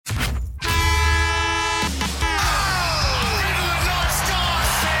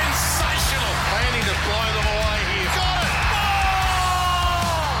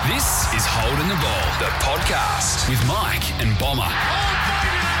The podcast with Mike and Bomber.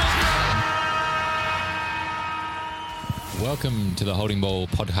 Welcome to the Holding Ball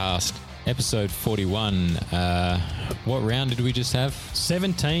podcast, episode 41. What round did we just have?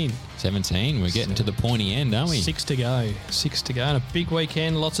 17. 17. We're getting to the pointy end, aren't we? 6 to go. 6 to go. And a big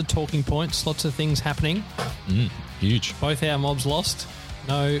weekend, lots of talking points, lots of things happening. Huge. Both our mobs lost.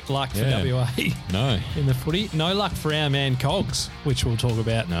 No luck for WA No. in the footy. No luck for our man Cogs, which we'll talk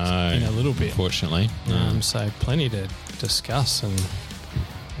about in a little bit. Unfortunately. So plenty to discuss.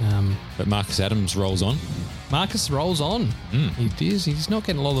 But Marcus Adams rolls on. Marcus rolls on. He does. He's not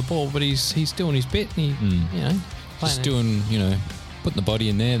getting a lot of the ball, but he's doing his bit. And Just doing, putting the body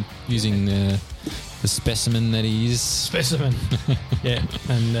in there, using the specimen that he is. Specimen. Yeah.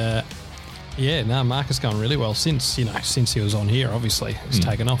 And Marcus going really well since he was on here. Obviously, it's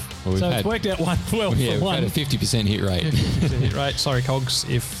taken off. Well, it's worked out well for we've had one. a 50% hit rate. 50% hit rate. Sorry, Cogs,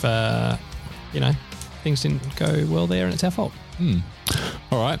 if things didn't go well there, and it's our fault.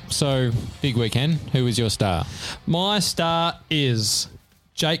 All right, so big weekend. Who was your star? My star is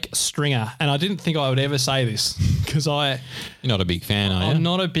Jake Stringer, and I didn't think I would ever say this because You're not a big fan, are you? I'm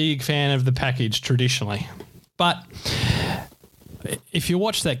not a big fan of the package traditionally, but if you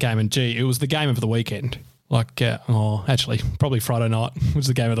watch that game, and it was the game of the weekend. Actually, probably Friday night was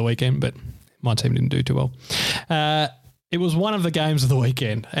the game of the weekend, but my team didn't do too well. It was one of the games of the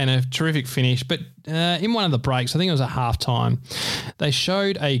weekend and a terrific finish. But in one of the breaks, I think it was at halftime, they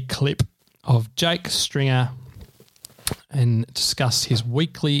showed a clip of Jake Stringer and discussed his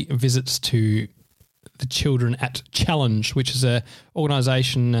weekly visits to the children at Challenge, which is a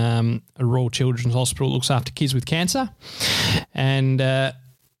organisation, a Royal Children's Hospital that looks after kids with cancer. And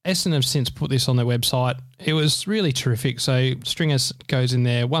Essendon have since put this on their website. It was really terrific. So Stringer goes in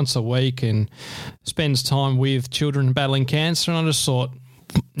there once a week and spends time with children battling cancer. And I just thought,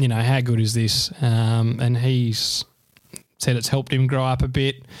 how good is this? And he's said it's helped him grow up a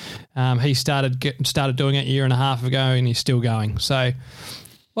bit. He started doing it a year and a half ago, and he's still going. So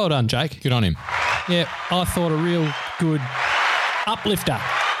well done, Jake. Good on him. Yeah, I thought a real good uplifter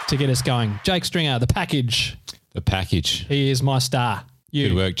to get us going. Jake Stringer, the package. The package. He is my star.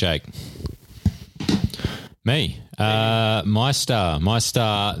 Good work, Jake. Me. My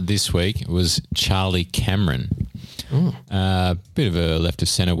star this week was Charlie Cameron. Bit of a left of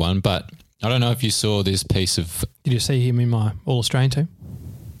centre one, but I don't know if you saw this piece of... Did you see him in my All-Australian team?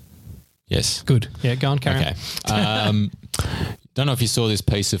 Yes. Good. Yeah, go on, carry on. Don't know if you saw this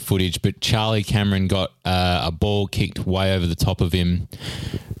piece of footage, but Charlie Cameron got a ball kicked way over the top of him,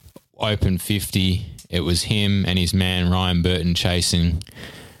 open 50. It was him and his man Ryan Burton chasing,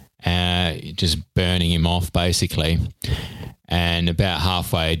 just burning him off basically. And about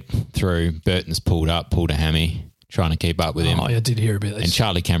halfway through, Burton's pulled a hammy, trying to keep up with him. Oh, I did hear about this. And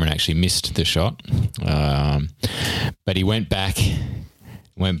Charlie Cameron actually missed the shot, but he went back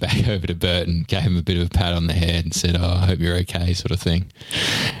over to Burton, gave him a bit of a pat on the head and said, I hope you're okay, sort of thing.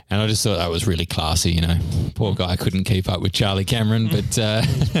 And I just thought that was really classy, Poor guy couldn't keep up with Charlie Cameron, but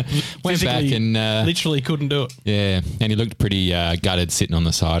went back and... literally couldn't do it. Yeah, and he looked pretty gutted sitting on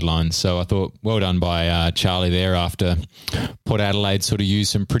the sidelines. So I thought, well done by Charlie there after Port Adelaide sort of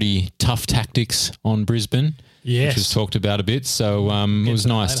used some pretty tough tactics on Brisbane, yes, which was talked about a bit. So it was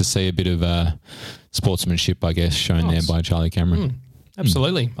nice to see a bit of sportsmanship, I guess, shown there by Charlie Cameron.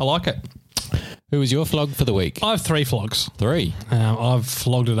 Absolutely. I like it. Who was your flog for the week? I have 3 flogs. 3? I've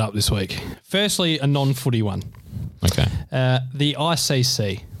flogged it up this week. Firstly, a non-footy one. Okay. The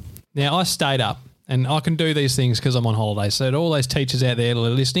ICC. Now, I stayed up, and I can do these things because I'm on holiday. So to all those teachers out there that are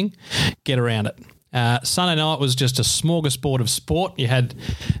listening, get around it. Sunday night was just a smorgasbord of sport. You had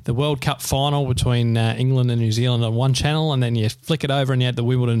the World Cup final between England and New Zealand on one channel, and then you flick it over and you had the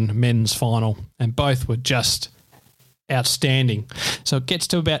Wimbledon men's final, and both were just outstanding. So it gets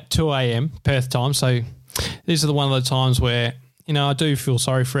to about 2 a.m. Perth time. So these are one of the times where, I do feel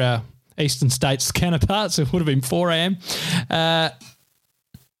sorry for our eastern states counterparts. It would have been 4 a.m.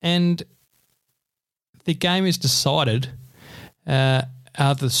 And the game is decided out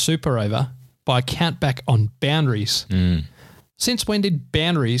of the super over by a count back on boundaries. Since when did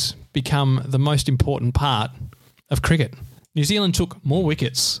boundaries become the most important part of cricket? New Zealand took more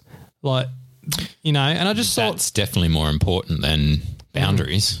wickets, and I just thought... That's definitely more important than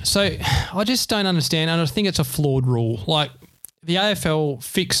boundaries. So I just don't understand, and I think it's a flawed rule. The AFL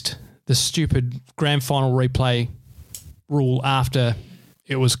fixed the stupid grand final replay rule after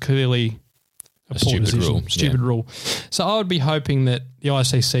it was clearly a poor stupid decision. rule. Stupid rule. So I would be hoping that the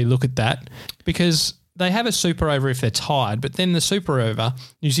ICC look at that, because they have a super over if they're tied, but then the super over,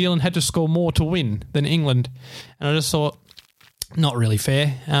 New Zealand had to score more to win than England. And I just thought, Not really fair.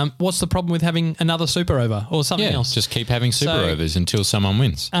 What's the problem with having another super over or something else? Just keep having super overs until someone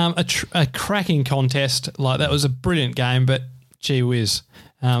wins. A cracking contest. Like, that was a brilliant game, but gee whiz.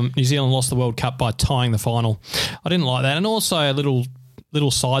 New Zealand lost the World Cup by tying the final. I didn't like that. And also a little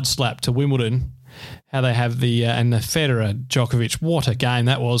side slap to Wimbledon, how they have the and the Federer Djokovic. What a game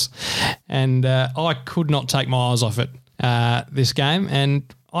that was. And I could not take my eyes off it, this game.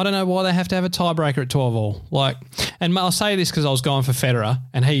 And I don't know why they have to have a tiebreaker at 12-all. And I'll say this because I was going for Federer,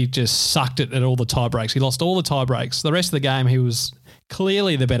 and he just sucked it at all the tiebreaks. He lost all the tiebreaks. The rest of the game, he was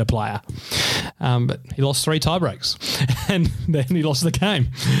clearly the better player, but he lost 3 tiebreaks, and then he lost the game.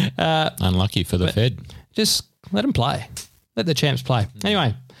 Unlucky for the Fed. Just let them play. Let the champs play.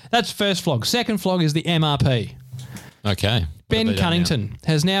 Anyway, that's first flog. Second flog is the MRP. Okay. Ben Cunnington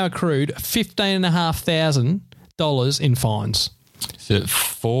has now accrued $15,500 in fines. Is it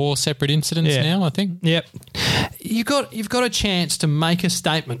 4 separate incidents now, I think? Yep. You've got a chance to make a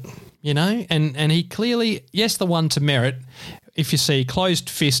statement, and he clearly, yes, the one to Merritt, if you see closed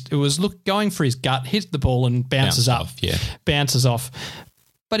fist, it was going for his gut, hits the ball and bounces up. Bounces off.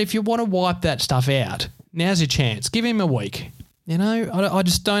 But if you want to wipe that stuff out, now's your chance. Give him a week. I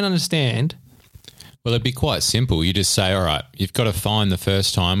just don't understand. Well, it'd be quite simple. You just say, all right, you've got a fine the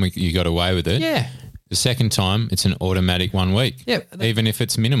first time, you got away with it. Yeah. The second time, it's an automatic 1 week. Yeah, even if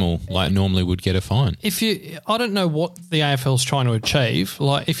it's minimal, like normally would get a fine. I don't know what the AFL's trying to achieve.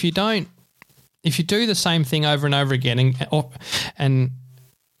 Like, if you do the same thing over and over again, and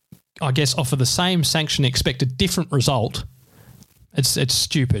I guess offer the same sanction, expect a different result, it's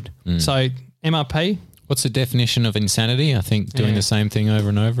stupid. So MRP. What's the definition of insanity? I think doing the same thing over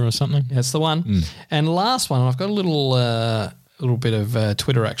and over or something. That's the one. And last one, I've got a little bit of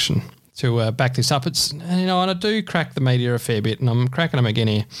Twitter action to back this up. It's, and I do crack the media a fair bit, and I'm cracking them again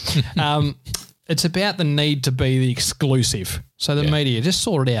here. It's about the need to be the exclusive. So the media, just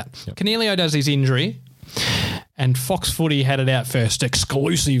sort it out. Yep. Cornelio does his injury, and Fox Footy had it out first,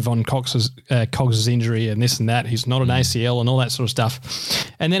 exclusive on Cogs's injury and this and that. He's not an ACL and all that sort of stuff.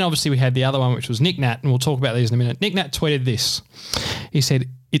 And then obviously we had the other one, which was Nick Nat, and we'll talk about these in a minute. Nick Nat tweeted this. He said,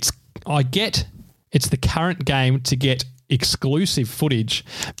 I get it's the current game to get exclusive footage,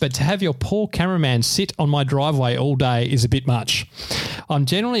 but to have your poor cameraman sit on my driveway all day is a bit much. I'm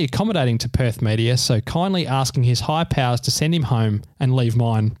generally accommodating to Perth media, so kindly asking his high powers to send him home and leave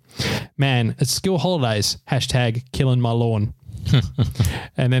mine. Man, it's school holidays, # killing my lawn.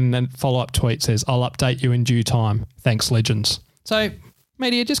 And then the follow-up tweet says, I'll update you in due time. Thanks, legends. So,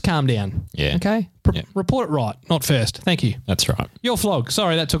 media, just calm down. Yeah. Okay? Report it right, not first. Thank you. That's right. Your flog.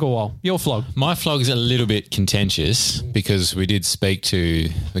 Sorry, that took a while. Your flog. My flog's a little bit contentious because we did speak to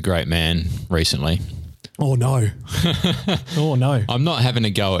the great man recently. Oh, no. Oh, no. I'm not having a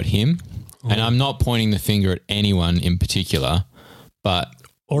go at him, and I'm not pointing the finger at anyone in particular, but...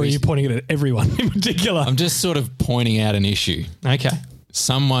 Or are you pointing it at everyone in particular? I'm just sort of pointing out an issue. Okay.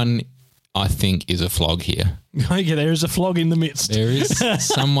 Someone, I think, is a flog here. Okay, there is a flog in the midst. There is.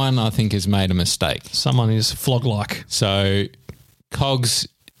 Someone, I think, has made a mistake. Someone is flog-like. So, Cogs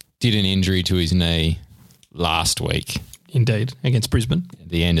did an injury to his knee last week. Indeed, against Brisbane. At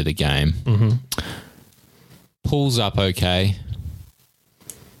the end of the game. Mm-hmm. Pulls up okay.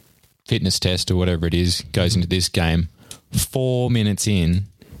 Fitness test or whatever it is, goes into this game. 4 minutes in,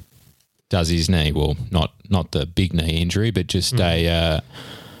 does his knee. Well, not the big knee injury, but just a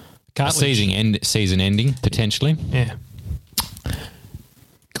season ending, potentially. Yeah.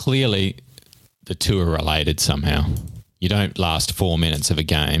 Clearly, the two are related somehow. You don't last 4 minutes of a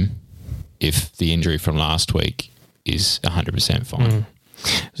game if the injury from last week is 100% fine.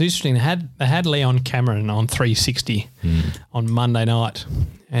 It was interesting. They had Leon Cameron on 360 on Monday night,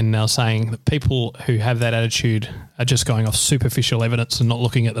 and they were saying that people who have that attitude are just going off superficial evidence and not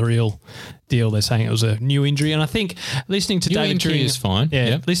looking at the real deal. They're saying it was a new injury, and I think listening to David King is fine. Yeah,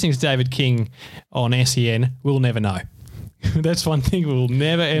 yep. Listening to David King on SEN, we'll never know. That's one thing we'll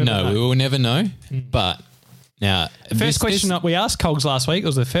never ever know. No, we will never know. But now, the first question we asked Cogs last week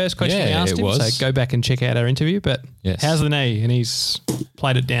was the first question we asked him. Was. So go back and check out our interview. But how's the knee? And he's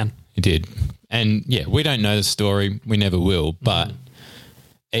played it down. He did. And we don't know the story. We never will. But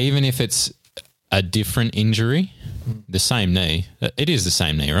even if it's a different injury, the same knee, it is the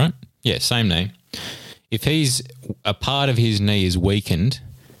same knee, right? Yeah, same knee. If a part of his knee is weakened,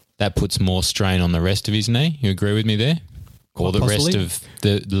 that puts more strain on the rest of his knee. You agree with me there? Or the rest of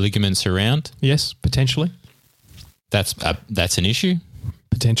the ligaments around? Yes, potentially. That's an issue.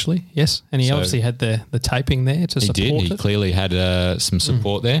 Potentially, yes. And he obviously had the taping there to support it. He did. He clearly had some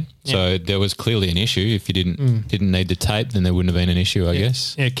support there. Yeah. So there was clearly an issue. If you didn't need the tape, then there wouldn't have been an issue, I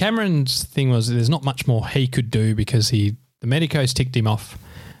guess. Yeah, Cameron's thing was there's not much more he could do because he The medicos ticked him off.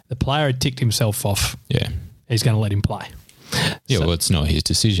 The player had ticked himself off. Yeah. He's going to let him play. Yeah, So- well, it's not his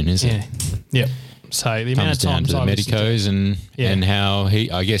decision, is it? Yep. So the amount Comes of down times to the I listened to- medicos and how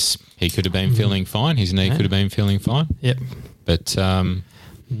I guess he could have been feeling fine. His knee could have been feeling fine. Yep. But,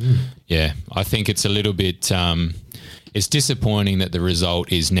 yeah, I think it's a little bit it's disappointing that the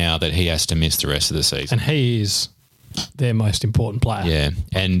result is now that he has to miss the rest of the season. And he is their most important player Yeah,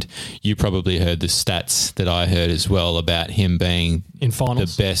 and you probably heard the stats that I heard as well about him being in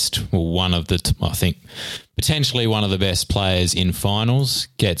finals. the best, well, one of the, I think, potentially one of the best players in finals,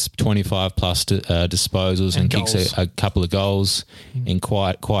 gets 25 plus disposals and kicks goals. a couple of goals in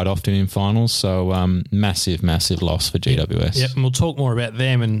quite often in finals. So massive loss for GWS. Yep, and we'll talk more about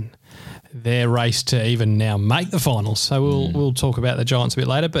them and their race to even now make the finals. So we'll talk about the Giants a bit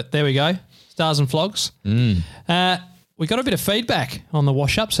later. But there we go, Stars and Flogs. We got a bit of feedback on the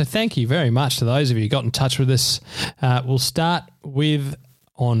wash up, so thank you very much to those of you who got in touch with us. We'll start with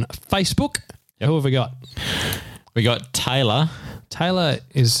on Facebook. Who have we got? We got Taylor. Taylor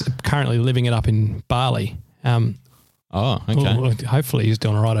is currently living it up in Bali. Oh, okay. Well, hopefully he's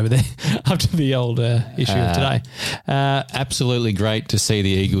doing all right over there after the old issue of today. Absolutely great to see the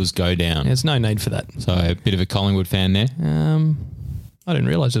Eagles go down. There's no need for that. So a bit of a Collingwood fan there. I didn't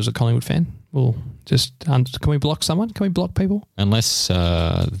realise there was a Collingwood fan. Well, just can we block someone? Can we block people? Unless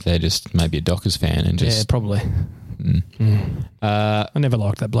they're just maybe a Dockers fan and Yeah, just probably. I never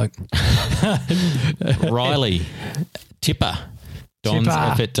liked that bloke. Riley Tipper. Don's Tipper.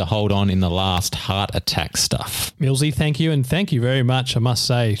 effort to hold on in the last heart attack stuff. Millsy, thank you. And thank you very much, I must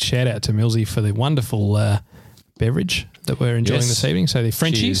say, shout out to Millsy for the wonderful beverage that we're enjoying Yes. this evening. So the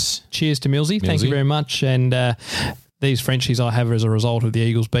Frenchies. Cheers to Millsy. Thank you Millsy. very much. And these Frenchies I have as a result of the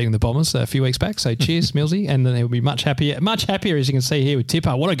Eagles beating the Bombers a few weeks back. So cheers, Millsy. And then he'll be much happier, as you can see here with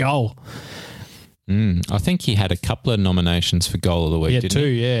Tipper. What a goal. I think he had a couple of nominations for goal of the week, Yeah, didn't two.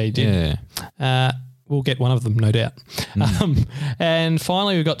 he? Yeah, he did. Yeah. We'll get one of them, no doubt. And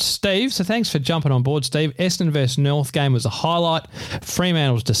finally, we've got Steve. So thanks for jumping on board, Steve. Essendon versus North game was a highlight.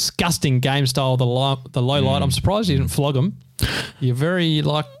 Fremantle's disgusting game style, the low light. I'm surprised you didn't flog them. You're very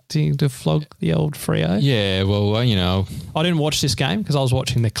likely to flog the old Freo. Yeah, well, you know, I didn't watch this game because I was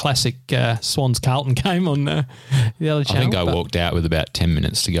watching the classic Swans-Carlton game on the other channel. I think I but- walked out with about 10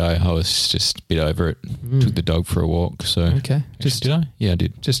 minutes to go. I was just a bit over it. Took the dog for a walk. So Okay. Did I? Yeah, I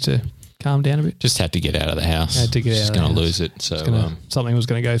did. Just to calm down a bit. Just had to get out of the house. Had to get out Just of the going to house. lose it. So, Something was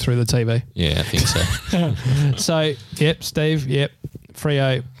going to go through the TV. yeah, I think so. So, yep, Steve, yep,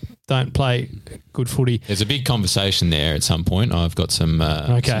 Freo don't play good footy. There's a big conversation there at some point. I've got some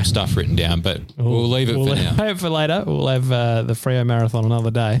stuff written down, but we'll leave it for now. Leave it for later. We'll have the Freo Marathon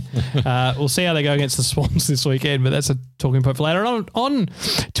another day. We'll see how they go against the Swans this weekend, but that's a talking point for later. On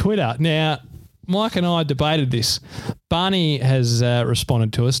Twitter, now, Mike and I debated this. Barney has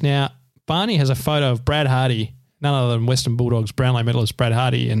responded to us. Now, Barney has a photo of Brad Hardy, none other than Western Bulldogs Brownlow medalist Brad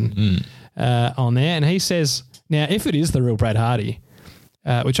Hardy, and on there. And he says, now, if it is the real Brad Hardy,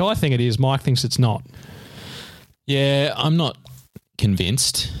 which I think it is, Mike thinks it's not. Yeah, I'm not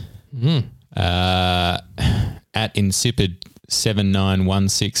convinced. At insipid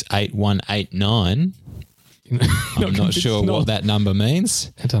 79168189, I'm not sure what that number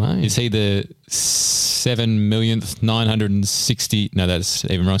means. I don't know. Is he the 7,960? No, that's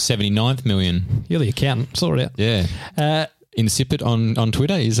even wrong. 79th million. You're the accountant. Sort it out. Yeah. Insipid on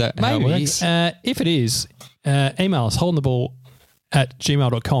Twitter. Is that how it Maybe. works? If it is, email us,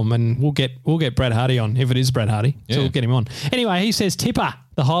 holdingtheball@gmail.com, and we'll get Brad Hardy on if it is Brad Hardy. Yeah. So we'll get him on. Anyway, he says Tipper,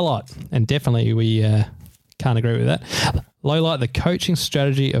 the highlight. And definitely we can't agree with that. Low light, the coaching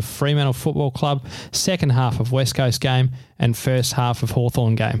strategy of Fremantle Football Club, second half of West Coast game and first half of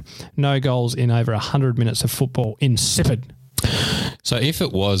Hawthorn game. No goals in over 100 minutes of football. Insipid. So if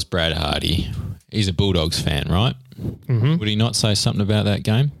it was Brad Hardy, he's a Bulldogs fan, right? Mm-hmm. Would he not say something about that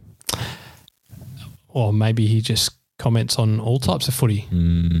game? Or maybe he just comments on all types of footy.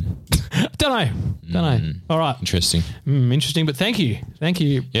 Don't know. All right. Interesting. Interesting, but thank you.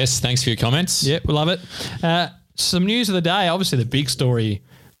 Yes, thanks for your comments. Yep, we love it. Some news of the day. Obviously, the big story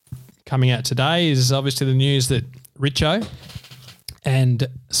coming out today is obviously the news that Richo and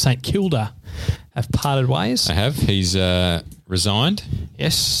St Kilda have parted ways. I have. He's resigned.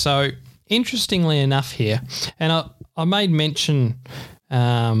 Yes. So, interestingly enough here, and I made mention,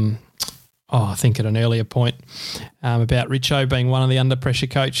 I think at an earlier point, about Richo being one of the under pressure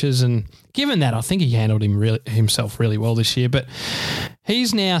coaches, and given that, I think he handled himself really well this year. But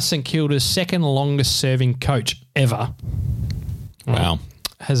he's now St Kilda's second longest serving coach ever. Wow.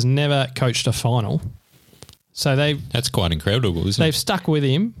 Has never coached a final. So That's quite incredible, isn't they've it? stuck with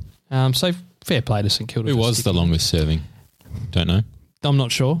him. So fair play to St Kilda. Who for was the sticking. longest serving? Don't know. I'm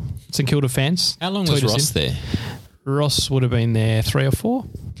not sure. St Kilda fans. How long tweet was us Ross in. there? Ross would have been there 3 or 4.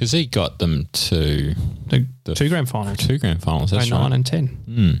 Because he got them to The The 2 grand finals. 2 grand finals. That's 09 right. and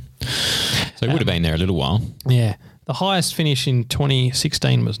 10. So he would have been there a little while. Yeah. The highest finish in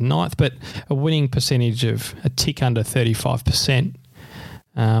 2016 was 9th, but a winning percentage of a tick under 35%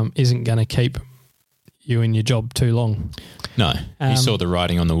 isn't going to keep you in your job too long. No, he saw the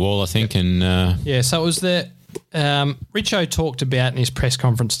writing on the wall, I think, and Yeah, so it was the Richo talked about in his press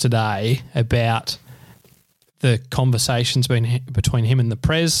conference today about the conversations between him and the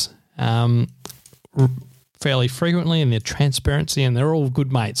Prez fairly frequently, and their transparency, and they're all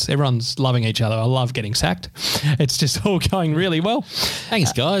good mates. Everyone's loving each other. I love getting sacked. It's just all going really well.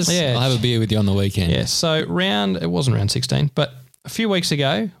 thanks, guys. Yeah. I'll have a beer with you on the weekend. Yeah, so it wasn't round 16, but a few weeks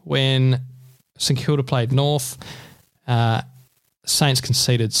ago when St Kilda played North, Saints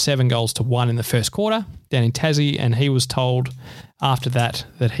conceded 7 goals to 1 in the first quarter down in Tassie, and he was told after that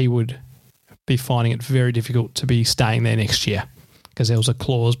he would be finding it very difficult to be staying there next year because there was a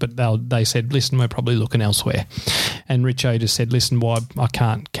clause, but they said, listen, we're probably looking elsewhere. And Richo just said, listen, why I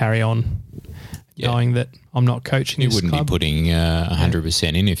can't carry on knowing that I'm not coaching You this wouldn't club. be putting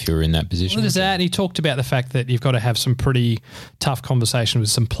 100% in if you were in that position. Well, there's that. And he talked about the fact that you've got to have some pretty tough conversation with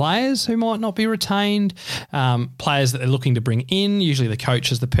some players who might not be retained, players that they're looking to bring in. Usually the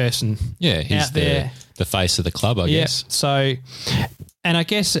coach is the person He's out there. the face of the club, I guess. So, and I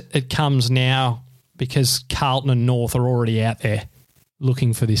guess it comes now because Carlton and North are already out there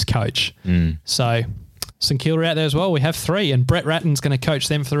looking for this coach. So St Kilda out there as well. We have 3, and Brett Ratton's going to coach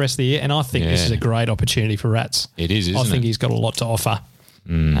them for the rest of the year, and I think this is a great opportunity for Rats. It is, isn't I think it? he's got a lot to offer.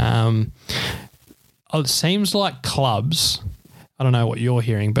 It seems like clubs, I don't know what you're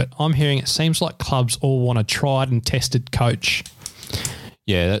hearing, but I'm hearing it seems like clubs all want a tried and tested coach.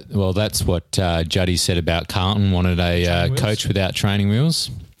 Yeah, that's what Juddy said about Carlton, wanted a coach without training wheels.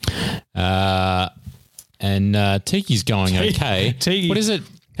 And Tiki's going okay. Tiki, what is it?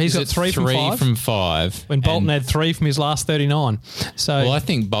 He's Is got it 3 from 5? from 5. When Bolton And- had 3 from his last 39. So Well, I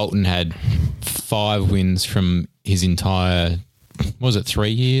think Bolton had 5 wins from his entire, was it 3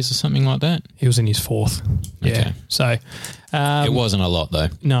 years or something like that? he was in his 4th. Yeah. Okay. So It wasn't a lot though.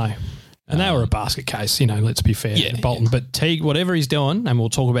 no. And they were a basket case, let's be fair to Bolton. But Teague, whatever he's doing, and we'll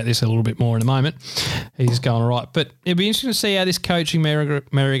talk about this a little bit more in a moment, he's going all right. But it'll be interesting to see how this coaching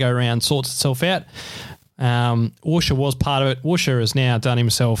merry-go-round sorts itself out. Woosher was part of it. Woosher has now done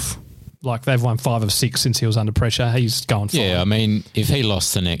himself, like they've won 5 of 6 since he was under pressure. He's going fine. Yeah, I mean, if he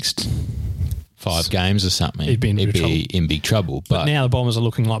lost the next 5 games or something, He'd be in big trouble. But Now the Bombers are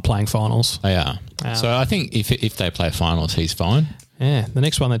looking like playing finals. they are. So I think if they play finals, he's fine. Yeah, the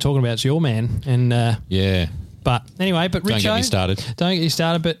next one they're talking about is your man. And Yeah. But anyway, but Richo, Don't get me started. Don't get you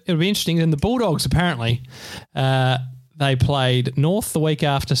started, but it'll be interesting. And the Bulldogs, apparently, they played North the week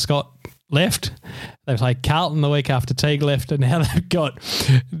after Scott left. They played Carlton the week after Teague left, and now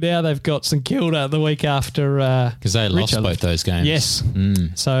they've got St Kilda the week after Because they lost Richo both left. those games. Yes.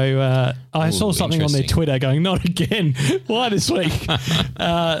 So I saw something on their interesting. Twitter going, not again. Why this week?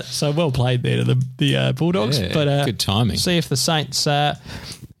 So well played there to the Bulldogs. Yeah, but good timing. See if the Saints, can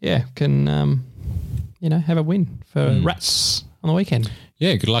have a win for Rats on the weekend.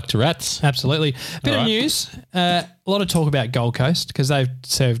 Yeah, good luck to Rats. Absolutely. Bit All of right. news. A lot of talk about Gold Coast because they've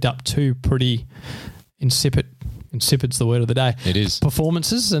served up 2 pretty insipid's the word of the day. It is.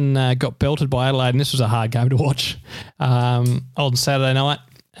 Performances and got belted by Adelaide, and this was a hard game to watch on Saturday night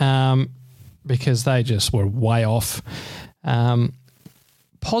because they just were way off.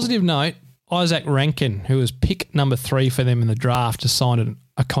 Positive note, Isaac Rankin, who was pick number 3 for them in the draft, has signed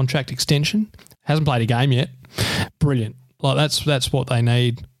a contract extension. Hasn't played a game yet. Brilliant. Like that's what they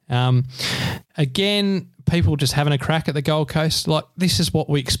need. Again, people just having a crack at the Gold Coast. Like this is what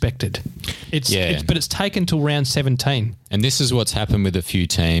we expected. But it's taken till round 17. And this is what's happened with a few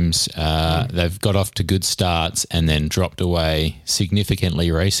teams. They've got off to good starts and then dropped away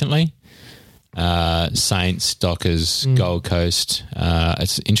significantly recently. Saints, Dockers, Gold Coast.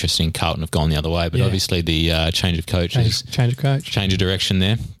 It's interesting Carlton have gone the other way, but obviously the change of coaches. Change of coach. Change of direction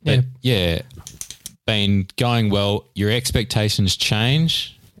there. But been going well. Your expectations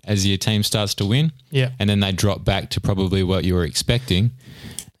change as your team starts to win. Yeah. And then they drop back to probably what you were expecting.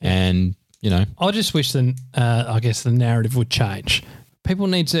 And, I just wish the narrative would change. People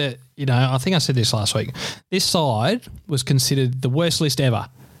need to, I think I said this last week. This side was considered the worst list ever.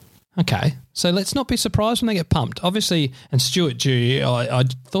 Okay, so let's not be surprised when they get pumped. Obviously, and Stuart Dew, I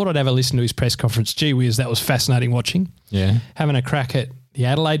thought I'd ever listen to his press conference. Gee whiz, that was fascinating watching. Yeah. Having a crack at the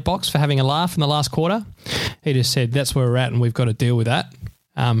Adelaide box for having a laugh in the last quarter. He just said, that's where we're at and we've got to deal with that.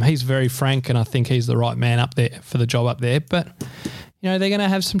 He's very frank, and I think he's the right man up there for the job up there. But, they're going to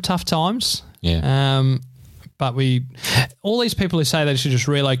have some tough times. Yeah. But all these people who say they should just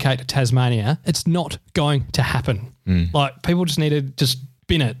relocate to Tasmania, it's not going to happen. Like, people just need to just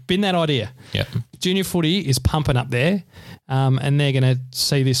bin that idea. Yep. Junior footy is pumping up there, and they're going to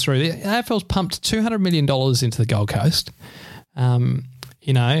see this through. The AFL's pumped $200 million into the Gold Coast, and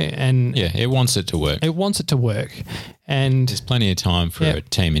yeah, it wants it to work. It wants it to work, and there's plenty of time for a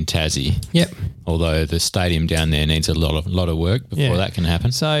team in Tassie. Yep. Although the stadium down there needs a lot of work before that can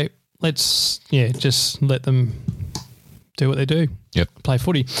happen. So let's just let them do what they do. Yep. Play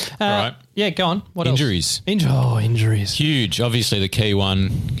footy. All right. Yeah, go on. What Injuries. else? Injuries. Huge. Obviously the key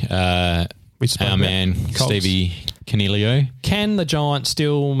one, our man, Cogs. Stevie Canelio. Can the Giants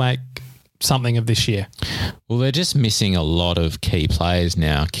still make something of this year? Well, they're just missing a lot of key players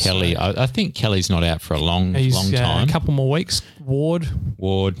now. Kelly, I think Kelly's not out for a long time. A couple more weeks. Ward,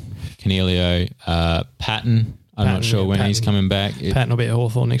 Canelio, Patton. I'm not sure when he's coming back. Patton will be at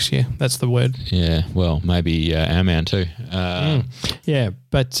Hawthorn next year. That's the word. Yeah, well, maybe our man too. Yeah,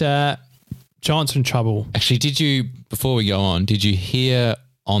 but Giants are in trouble. Actually, before we go on, did you hear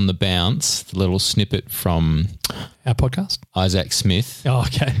on the bounce the little snippet from our podcast? Isaac Smith. Oh,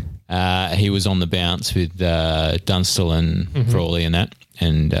 okay. He was on the bounce with Dunstall and Frawley and that,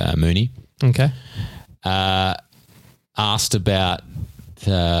 and Mooney. Okay. Asked about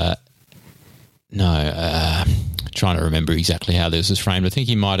trying to remember exactly how this was framed. I think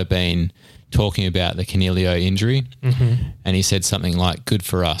he might have been talking about the Canelio injury, and he said something like, "Good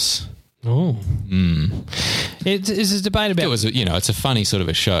for us." Oh. It's a debate about... It was, it's a funny sort of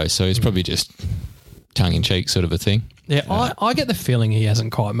a show, so it's probably just tongue-in-cheek sort of a thing. Yeah, I get the feeling he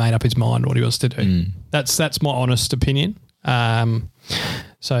hasn't quite made up his mind what he wants to do. That's my honest opinion.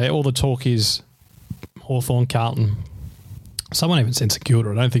 So all the talk is Hawthorn, Carlton. Someone even said St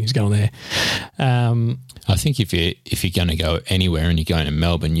Kilda. I don't think he's going there. I think if you're going to go anywhere and you're going to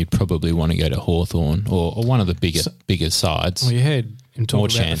Melbourne, you'd probably want to go to Hawthorn or one of the bigger sides. Well, you heard him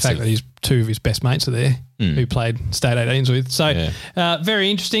talk about the fact that two of his best mates are there who played State 18s with. So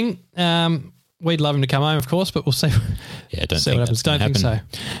very interesting. We'd love him to come home, of course, but we'll see. Yeah, don't see think what that's happens. Don't think happen.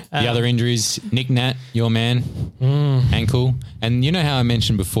 so. The other injuries, Nick Nat, your man, ankle. And you know how I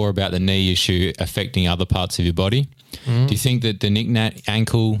mentioned before about the knee issue affecting other parts of your body? Do you think that the Nick Nat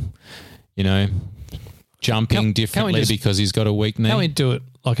ankle, jumping differently because he's got a weak knee? Can't we do it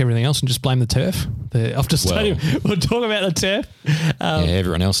like everything else and just blame the turf? After stadium, we'll talk about the turf.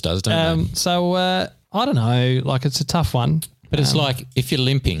 Everyone else does, don't they? So I don't know. Like, it's a tough one. But it's like if you're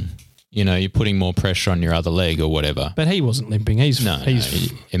limping, you're putting more pressure on your other leg or whatever. But he wasn't limping. He's what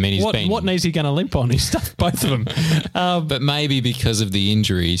knee's he going to limp on? He's stuck both of them. But maybe because of the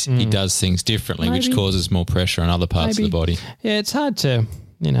injuries, he does things differently, which causes more pressure on other parts of the body. Yeah, it's hard to,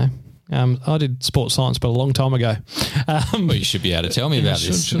 I did sports science, but a long time ago. Well, you should be able to tell me about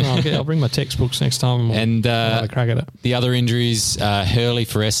this. I'll bring my textbooks next time and have a crack at it. The other injuries, Hurley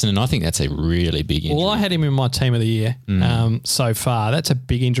for Essendon, I think that's a really big injury. Well, I had him in my team of the year so far. That's a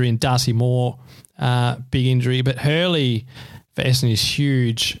big injury. And Darcy Moore, big injury. But Hurley for Essendon is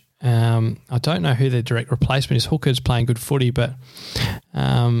huge. I don't know who their direct replacement is. Hooker's playing good footy, but...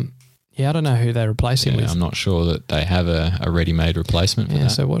 I don't know who they replace him with. I'm not sure that they have a ready-made replacement for that.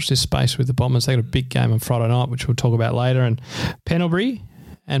 So watch this space with the Bombers. They got a big game on Friday night, which we'll talk about later. And Pendlebury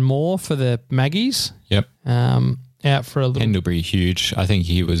and Moore for the Maggies. Yep. Out for a little... Pendlebury, huge. I think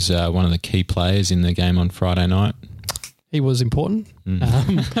he was one of the key players in the game on Friday night. He was important.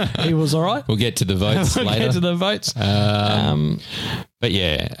 He was all right. We'll get to the votes later. We'll get to the votes. But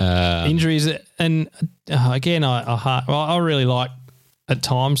yeah. Injuries. And again, I really like at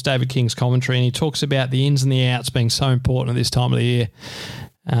times David King's commentary, and he talks about the ins and the outs being so important at this time of the year.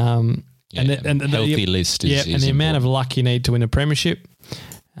 And the healthy list is and the amount of luck you need to win a premiership.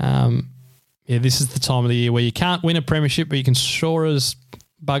 This is the time of the year where you can't win a premiership, but you can sure as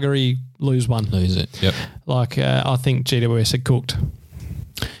buggery lose one. Lose it, yep. Like I think GWS are cooked.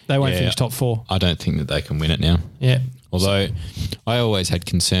 They won't finish top four. I don't think that they can win it now. Yeah. Although I always had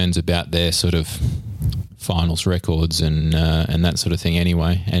concerns about their sort of finals records and that sort of thing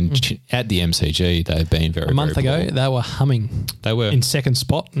anyway. And at the MCG, they've been very, a month very ago, poor. they were humming. They were in second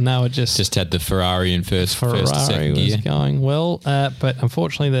spot, and they were just had the Ferrari in first to second gear. Was going well, but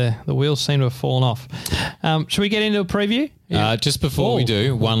unfortunately the wheels seem to have fallen off. Should we get into a preview? Just before we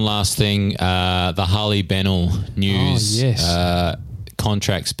do, one last thing: the Harley Bennell news. Oh, yes.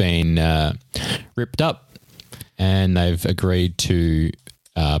 Contract's been ripped up, and they've agreed to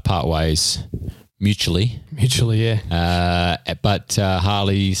part ways. Mutually, yeah. But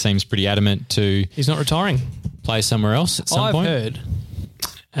Harley seems pretty adamant to... He's not retiring. Play somewhere else at some point. I've heard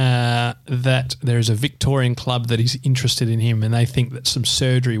that there is a Victorian club that is interested in him and they think that some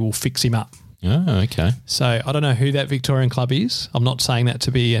surgery will fix him up. Oh, okay. So I don't know who that Victorian club is. I'm not saying that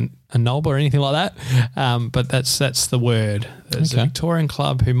to be a knob or anything like that, but that's the word. There's a Victorian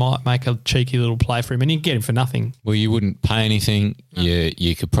club who might make a cheeky little play for him, and you can get him for nothing. Well, you wouldn't pay anything. No.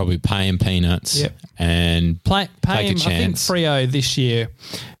 You could probably pay him peanuts and pay take him. a chance. I think Freo this year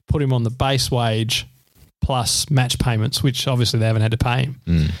put him on the base wage plus match payments, which obviously they haven't had to pay him.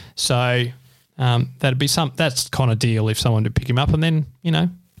 Mm. So that'd be that's kind of deal if someone to pick him up, and then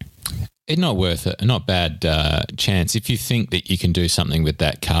it's not worth it. Not bad chance if you think that you can do something with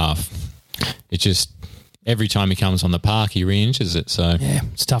that calf. It just every time he comes on the park, he re-injures it. So yeah,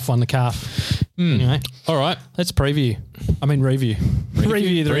 it's a tough one. The calf. Anyway, all right, let's review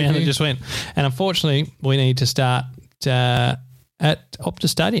the round that just went. And unfortunately, we need to start at Optus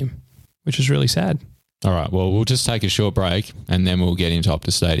Stadium, which is really sad. All right, well, we'll just take a short break and then we'll get into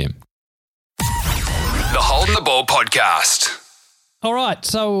Optus Stadium. The Holding the Ball podcast. All right,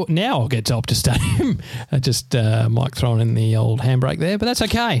 so now I'll get to Optus Stadium. Just Mike throwing in the old handbrake there, but that's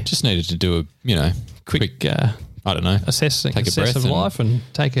okay. Just needed to do a quick I don't know, assess take a breath of life and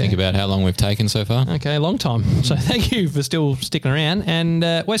think about how long we've taken so far. Okay, a long time. So thank you for still sticking around. And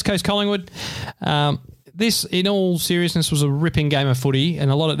West Coast Collingwood, this in all seriousness was a ripping game of footy, and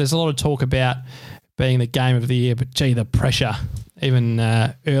there's a lot of talk about being the game of the year, but gee, the pressure even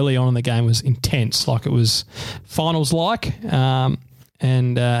early on in the game was intense, like it was finals-like.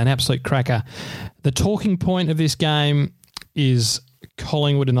 And an absolute cracker. The talking point of this game is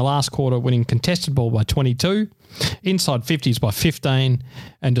Collingwood in the last quarter winning contested ball by 22, inside 50s by 15,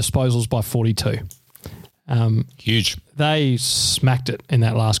 and disposals by 42. Huge. They smacked it in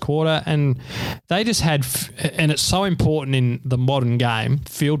that last quarter, and they just had, and it's so important in the modern game,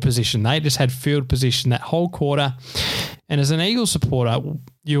 field position. They just had field position that whole quarter. And as an Eagles supporter,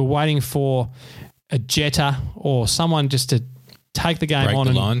 you're waiting for a Jetta or someone just to take the game on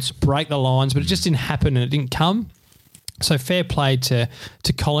and break the lines, but it just didn't happen and it didn't come. So fair play to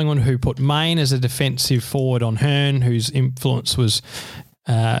Collingwood, who put Mayne as a defensive forward on Hearn, whose influence was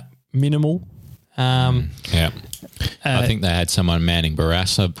minimal. I think they had someone manning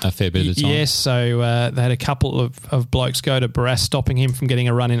Barrass a fair bit of the time. Yes, so they had a couple of blokes go to Barrass, stopping him from getting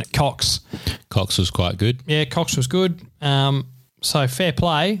a run in at Cox. Cox was quite good. Yeah, Cox was good. So fair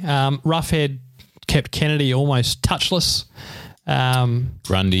play. Roughhead kept Kennedy almost touchless.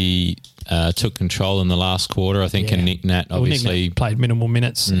 Grundy took control in the last quarter, I think, and Nick Nat obviously Nick Nat played minimal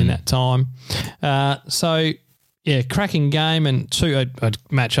minutes in that time. So, cracking game, and a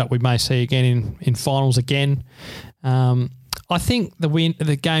matchup we may see again in finals again. I think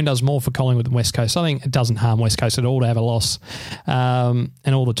the game does more for Collingwood than West Coast. I think it doesn't harm West Coast at all to have a loss, and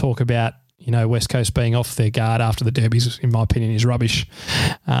all the talk about West Coast being off their guard after the derbies, in my opinion, is rubbish.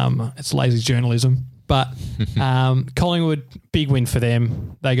 It's lazy journalism. But Collingwood, big win for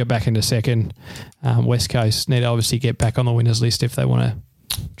them. They go back into second. West Coast need to obviously get back on the winners list if they want to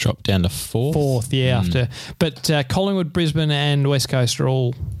drop down to fourth. After. But Collingwood, Brisbane and West Coast are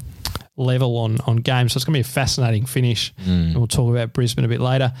all level on games. So it's going to be a fascinating finish. And we'll talk about Brisbane a bit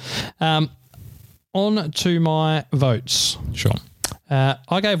later. On to my votes. Sure.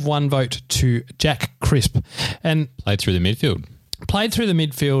 I gave one vote to Jack Crisp. And played through the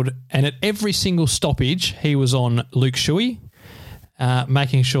midfield, and at every single stoppage, he was on Luke Shuey,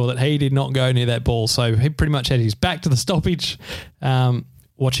 making sure that he did not go near that ball. So he pretty much had his back to the stoppage,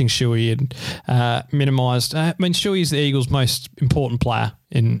 watching Shuey and minimised. Shuey is the Eagles' most important player,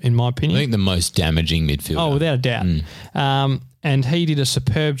 in my opinion. I think the most damaging midfielder. Oh, without a doubt. And he did a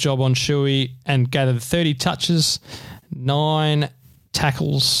superb job on Shuey and gathered 30 touches, 9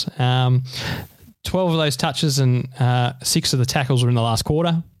 tackles, 12 of those touches and 6 of the tackles were in the last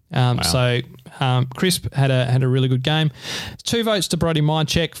quarter. Wow. So Crisp had a really good game. 2 votes to Brody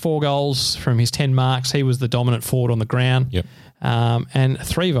Mindcheck, 4 goals from his 10 marks. He was the dominant forward on the ground. Yep. And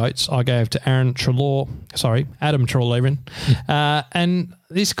 3 votes I gave to Adam Treloar even. And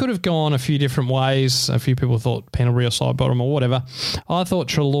this could have gone a few different ways. A few people thought penalty or side bottom or whatever. I thought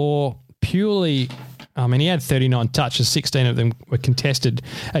Treloar purely... he had 39 touches, 16 of them were contested.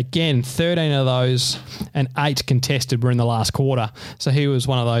 Again, 13 of those and 8 contested were in the last quarter. So he was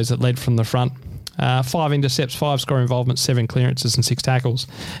one of those that led from the front. 5 intercepts, 5 score involvements, 7 clearances and 6 tackles.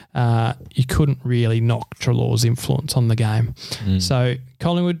 You couldn't really knock Treloar's influence on the game. So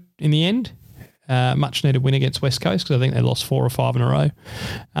Collingwood, in the end, much needed win against West Coast because I think they lost 4 or 5 in a row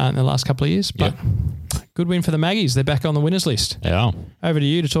in the last couple of years. But good win for the Maggies. They're back on the winners list. Yeah. Over to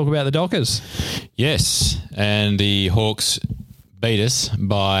you to talk about the Dockers. Yes, and the Hawks beat us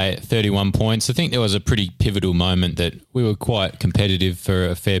by 31 points. I think there was a pretty pivotal moment that we were quite competitive for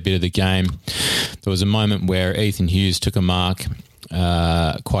a fair bit of the game. There was a moment where Ethan Hughes took a mark,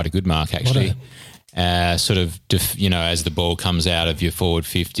 quite a good mark actually. As the ball comes out of your forward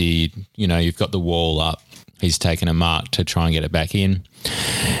 50, you've got the wall up. He's taken a mark to try and get it back in.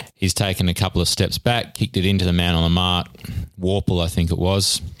 He's taken a couple of steps back, kicked it into the man on the mark. Warple, I think it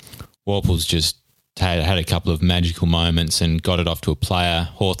was. Warple's just had a couple of magical moments and got it off to a player.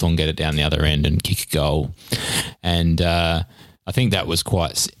 Hawthorn get it down the other end and kick a goal. And I think that was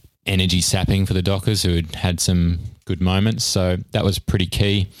quite energy sapping for the Dockers, who had some good moments. So that was pretty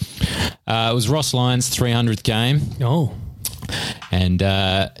key. It was Ross Lyon's 300th game. Oh. And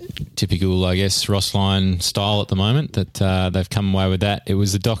typical, I guess, Ross Lyon style at the moment that they've come away with that. It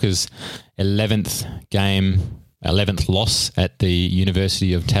was the Dockers' 11th loss at the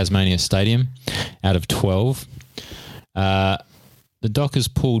University of Tasmania Stadium out of 12. The Dockers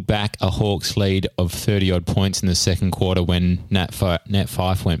pulled back a Hawks lead of 30-odd points in the second quarter when Nat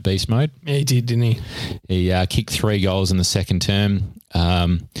Fyfe went beast mode. Yeah, he did, didn't he? He kicked 3 goals in the second term.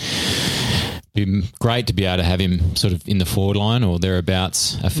 Be great to be able to have him sort of in the forward line or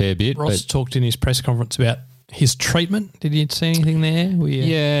thereabouts a fair bit. Ross talked in his press conference about his treatment. Did you see anything there?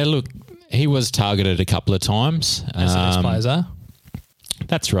 Yeah, look, he was targeted a couple of times. As those players are.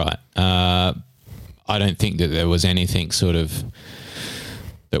 That's right. I don't think that there was anything sort of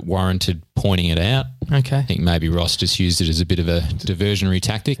that warranted pointing it out. Okay. I think maybe Ross just used it as a bit of a diversionary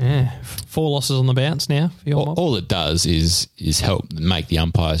tactic. Yeah. 4 losses on the bounce now for your mob. All it does is help make the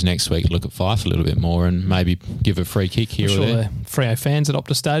umpires next week look at Fyfe a little bit more and maybe give a free kick here or there. The Freo fans at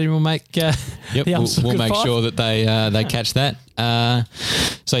Optus Stadium will make the we'll make Fyfe. sure that they catch that.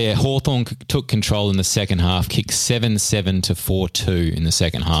 Hawthorn took control in the second half, kicked 7-7 to 4-2 in the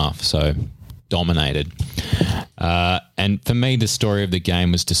second half. So dominated. And for me, the story of the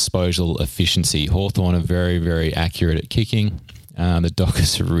game was disposal efficiency. Hawthorn are very, very accurate at kicking. The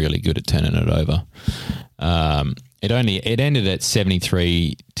Dockers are really good at turning it over. It ended at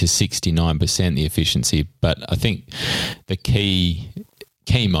 73 to 69% the efficiency, but I think the key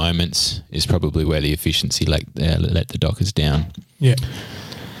moments is probably where the efficiency let the Dockers down. Yeah.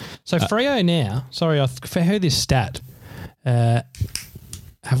 So Freo now, sorry, I heard this stat,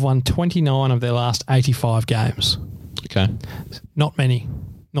 have won 29 of their last 85 games. Okay. Not many.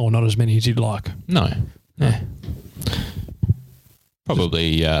 No, not as many as you'd like. No. Yeah.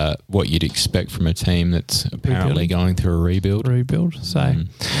 Probably what you'd expect from a team that's apparently going through a rebuild. So,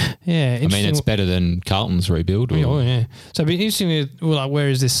 yeah. I mean, it's better than Carlton's rebuild. Oh, yeah. So it'd be interesting where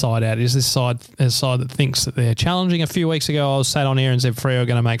is this side at? Is this side a side that thinks that they're challenging? A few weeks ago, I was sat on here and said Freo are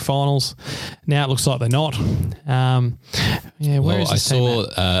going to make finals. Now it looks like they're not. I saw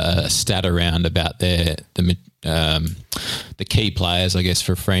a stat around about the key players, I guess,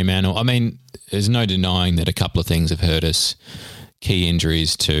 for Fremantle. I mean, there's no denying that a couple of things have hurt us. Key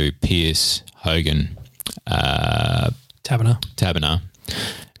injuries to Pearce, Hogan, Taberner.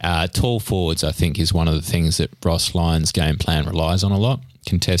 Tall forwards, I think, is one of the things that Ross Lyon's game plan relies on a lot.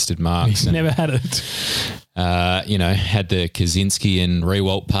 Contested marks. He's never had it. Had the Kaczynski and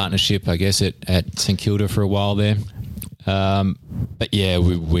Rewalt partnership, I guess, at St Kilda for a while there. But yeah,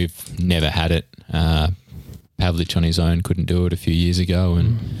 we've never had it. Pavlich on his own couldn't do it a few years ago,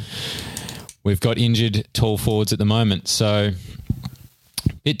 and we've got injured tall forwards at the moment. So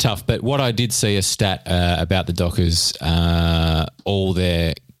bit tough, but what I did see a stat about the Dockers, all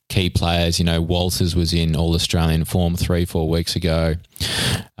their key players, Walters was in All-Australian form 3-4 weeks ago.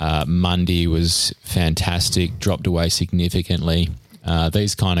 Mundy was fantastic, dropped away significantly.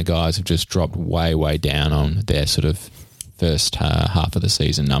 These kind of guys have just dropped way, way down on their sort of first half of the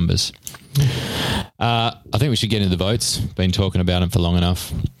season numbers. I think we should get into the votes. Been talking about them for long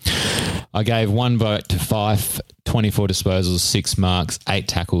enough. I gave 1 vote to Fyfe, 24 disposals, 6 marks, 8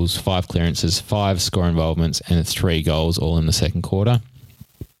 tackles, 5 clearances, 5 score involvements, and 3 goals, all in the second quarter.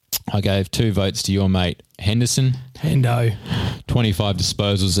 I gave 2 votes to your mate Henderson. Hendo. 25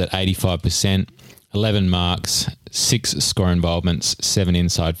 disposals at 85%, 11 marks, 6 score involvements, 7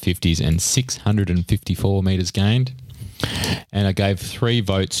 inside 50s, and 654 metres gained. And I gave 3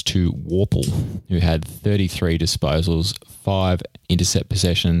 votes to Warple, who had 33 disposals, 5 intercept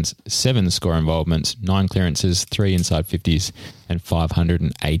possessions, 7 score involvements, 9 clearances, 3 inside 50s, and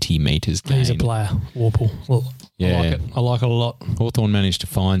 580 metres gained. He's a player, Warple. Well, yeah. I like it a lot. Hawthorn managed to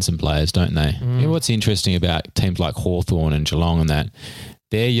find some players, don't they? Yeah, what's interesting about teams like Hawthorn and Geelong and that,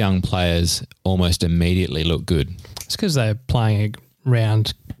 their young players almost immediately look good. It's because they're playing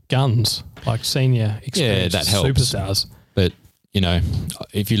around guns, like senior experienced that helps. superstars. But,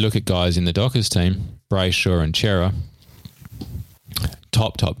 if you look at guys in the Dockers team, Brayshaw and Chera,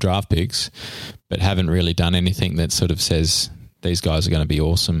 top draft picks, but haven't really done anything that sort of says these guys are going to be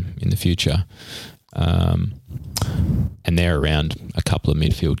awesome in the future. And they're around a couple of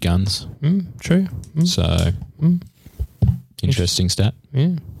midfield guns. True. So, interesting stat.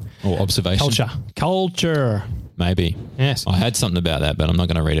 Yeah. Or observation. Culture. Maybe. Yes. I had something about that, but I'm not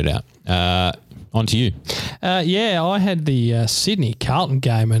going to read it out. On to you. I had the Sydney Carlton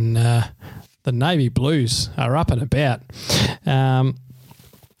game, and the Navy Blues are up and about.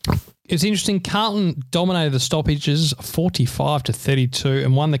 It's interesting. Carlton dominated the stoppages 45-32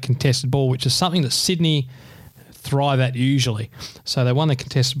 and won the contested ball, which is something that Sydney thrive at usually. So they won the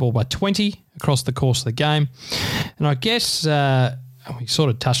contested ball by 20 across the course of the game. And I guess we sort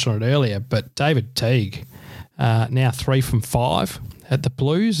of touched on it earlier, but David Teague now 3 from 5 at the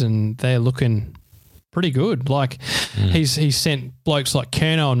Blues, and they're looking pretty good. Like he's sent blokes like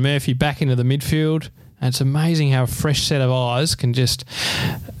Curnow and Murphy back into the midfield, and it's amazing how a fresh set of eyes can just...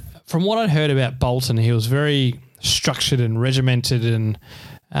 From what I'd heard about Bolton, he was very structured and regimented, and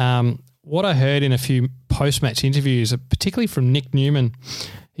what I heard in a few post-match interviews, particularly from Nick Newman,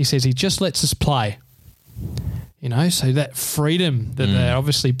 he says he just lets us play. You know, so that freedom that they're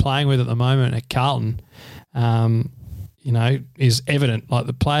obviously playing with at the moment at Carlton, you know, is evident. Like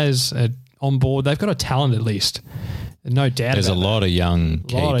the players are on board. They've got a talent at least. No doubt There's about a lot of young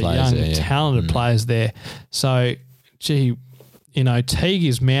key players there. Talented players there. So, gee, you know, Teague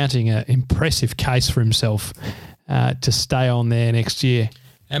is mounting an impressive case for himself to stay on there next year.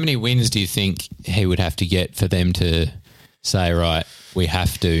 How many wins do you think he would have to get for them to say, right, we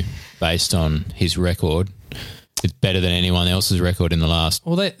have to, based on his record, it's better than anyone else's record in the last...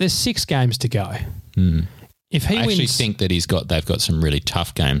 Well, there's 6 games to go. If he I actually wins, think that they've got some really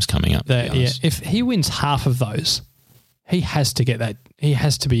tough games coming up. If he wins half of those, he has to get that. He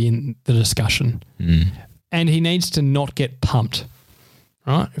has to be in the discussion. And he needs to not get pumped,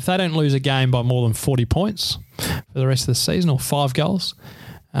 right? If they don't lose a game by more than 40 points for the rest of the season or 5 goals,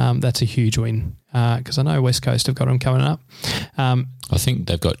 that's a huge win because I know West Coast have got them coming up. I think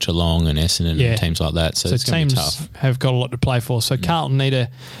they've got Geelong and Essendon and teams like that, so it's going to be tough. Teams have got a lot to play for. So Carlton need a,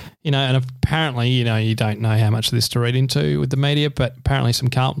 you know, and apparently, you know, you don't know how much of this to read into with the media, but apparently some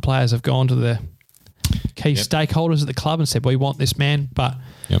Carlton players have gone to the key stakeholders at the club and said, we want this man, but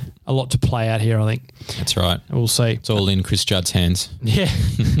a lot to play out here, I think. That's right. We'll see. It's all in Chris Judd's hands. Yeah.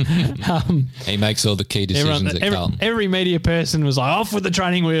 He makes all the key decisions at Carlton. Every media person was like, off with the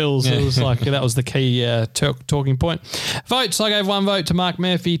training wheels. It was like, that was the key talking point. Votes, I gave 1 vote to Mark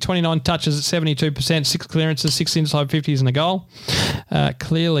Murphy, 29 touches at 72%, 6 clearances, 6 inside 50s and a goal.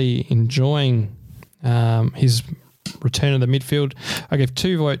 Clearly enjoying his return of the midfield. I gave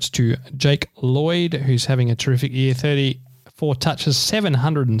 2 votes to Jake Lloyd, who's having a terrific year, 34 touches,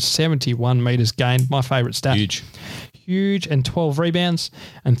 771 metres gained. My favourite stat. Huge, and 12 rebounds.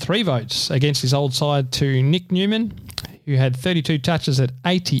 And 3 votes against his old side to Nick Newman, who had 32 touches at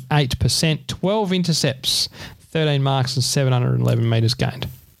 88%, 12 intercepts, 13 marks and 711 metres gained.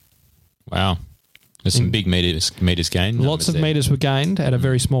 Wow. There's some big meters gained. Lots of metres were gained at a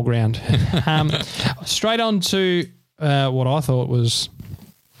very small ground. Straight on to what I thought was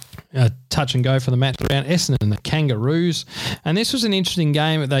a touch and go for the match around Essendon and the Kangaroos. And this was an interesting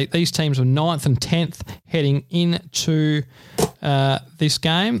game. These teams were 9th and 10th heading into this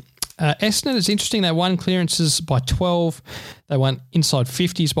game. Essendon is interesting. They won clearances by 12. They won inside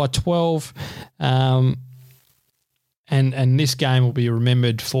 50s by 12. And this game will be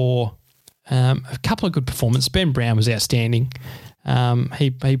remembered for a couple of good performances. Ben Brown was outstanding.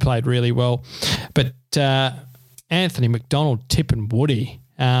 He played really well. But Anthony McDonald, Tip and Woody,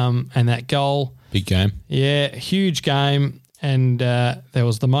 and that goal. Big game. Yeah, huge game. And there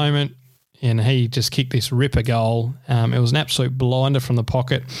was the moment, and he just kicked this ripper goal. It was an absolute blinder from the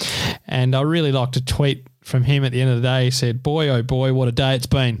pocket. And I really liked a tweet from him at the end of the day. He said, boy, oh boy, what a day it's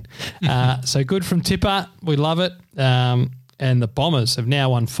been. So good from Tipper. We love it. And the Bombers have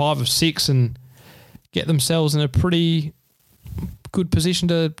now won 5 of 6 and get themselves in a pretty good position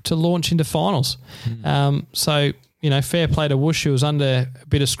to launch into finals. So, you know, fair play to Woosh, who was under a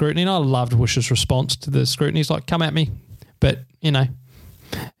bit of scrutiny. And I loved Woosh's response to the scrutiny. He's like, come at me. But, you know,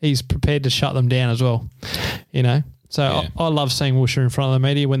 he's prepared to shut them down as well, you know. So I love seeing Woosher in front of the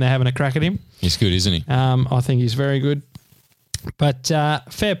media when they're having a crack at him. He's good, isn't he? I think he's very good. But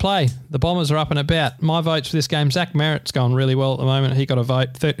fair play. The Bombers are up and about. My votes for this game, Zach Merritt's going really well at the moment. He got a vote,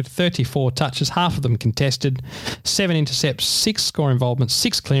 34 touches, half of them contested, 7 intercepts, 6 score involvements,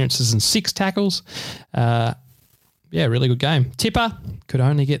 6 clearances and 6 tackles. Yeah, really good game. Tipper could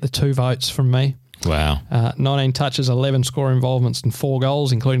only get the 2 votes from me. Wow. 19 touches, 11 score involvements and 4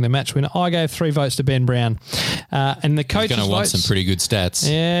 goals, including the match winner. I gave 3 votes to Ben Brown. And the coach's He's going to want votes, some pretty good stats.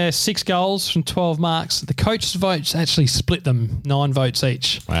 yeah, 6 goals from 12 marks. The coach's votes actually split them 9 votes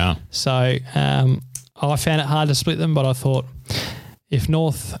each. Wow. So I found it hard to split them, but I thought if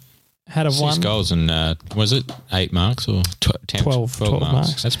North had have 6 won, goals and, was it 8 marks or 10? 12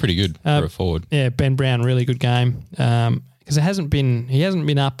 marks. That's pretty good for a forward. yeah, Ben Brown, really good game. Because he hasn't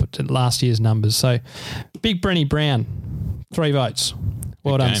been up to last year's numbers. So Big Brenny Brown, 3 votes.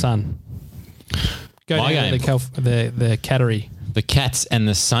 Well Good done, game. son. Go My down game. to the Cattery. The Cats and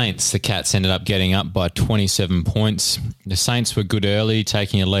the Saints. The Cats ended up getting up by 27 points. The Saints were good early,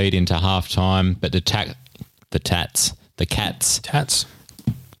 taking a lead into half-time, but the Cats Tats.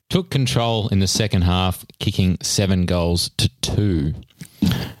 took control in the second half, kicking 7 goals to 2.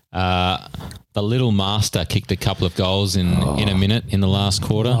 The little master kicked a couple of goals in a minute in the last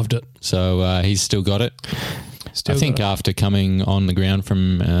quarter. Loved it. So he's still got it. Still I think got after coming on the ground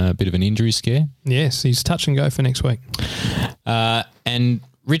from a bit of an injury scare. Yes, he's touch and go for next week. And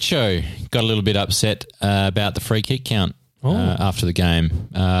Richo got a little bit upset about the free kick count after the game.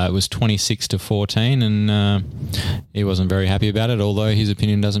 It was 26-14 and he wasn't very happy about it, although his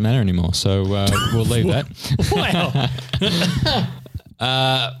opinion doesn't matter anymore. So we'll leave that.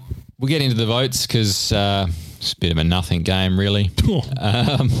 Wow. We'll get into the votes because it's a bit of a nothing game, really. Well.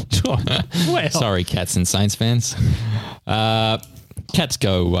 Sorry, Cats and Saints fans. Cats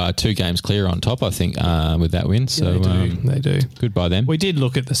go 2 games clear on top, I think, with that win. So They do. good by them. We did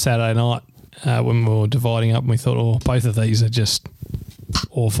look at the Saturday night when we were dividing up and we thought, both of these are just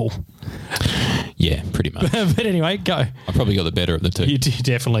awful. Yeah, pretty much. But anyway, go. I probably got the better of the 2. You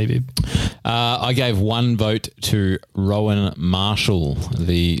definitely did. I gave 1 vote to Rowan Marshall,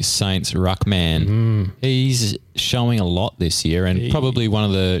 the Saints ruckman. He's showing a lot this year and probably one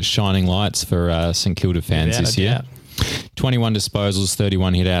of the shining lights for St Kilda fans Without this a year. doubt. 21 disposals,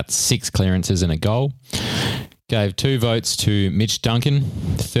 31 hit-outs, 6 clearances and a goal. Gave 2 votes to Mitch Duncan,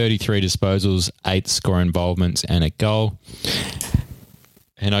 33 disposals, 8 score involvements and a goal.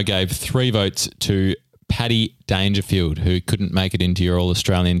 And I gave 3 votes to Paddy Dangerfield, who couldn't make it into your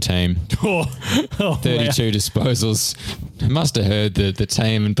All-Australian team. 32 disposals. Must have heard the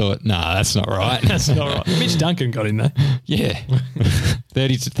team and thought, nah, that's not right. That's not right. Mitch Duncan got in there. Yeah.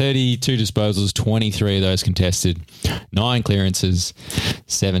 32 disposals, 23 of those contested, 9 clearances,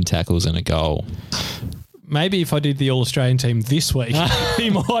 7 tackles and a goal. Maybe if I did the All-Australian team this week, he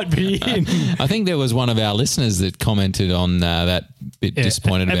might be in. I think there was one of our listeners that commented on that bit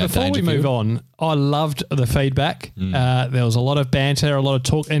disappointed and about before Dangerfield. we move on, I loved the feedback. There was a lot of banter, a lot of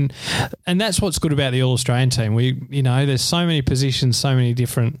talk, and that's what's good about the All-Australian team. There's so many positions, so many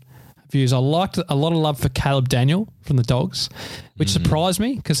different views. I liked a lot of love for Caleb Daniel from the Dogs, which surprised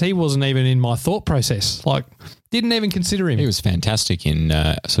me because he wasn't even in my thought process. Like, didn't even consider him. He was fantastic in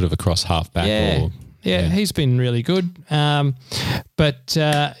sort of across half-back. Yeah, he's been really good. But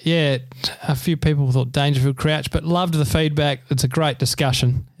a few people thought Dangerfield Crouch, but loved the feedback. It's a great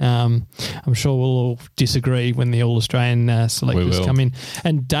discussion. I'm sure we'll all disagree when the All-Australian selectors come in.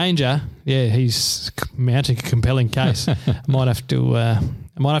 And Danger, he's mounting a compelling case. I might have to do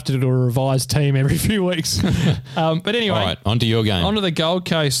a revised team every few weeks. But anyway. All right, on to your game. On to the Gold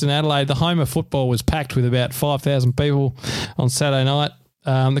Coast in Adelaide. The home of football was packed with about 5,000 people on Saturday night.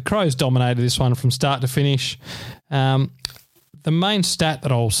 The Crows dominated this one from start to finish. The main stat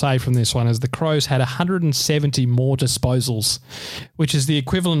that I'll say from this one is the Crows had 170 more disposals, which is the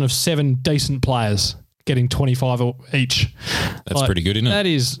equivalent of 7 decent players getting 25 each. That's pretty good, isn't it? That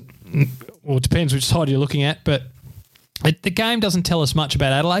is, well, it depends which side you're looking at, but the game doesn't tell us much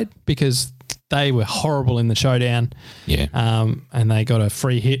about Adelaide because they were horrible in the showdown. Yeah. And they got a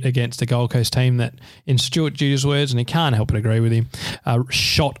free hit against a Gold Coast team that, in Stuart Jew's words, and he can't help but agree with him,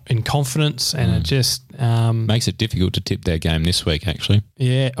 shot in confidence and it just... makes it difficult to tip their game this week, actually.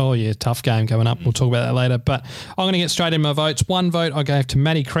 Yeah. Oh, yeah. Tough game coming up. We'll talk about that later. But I'm going to get straight in my votes. 1 vote I gave to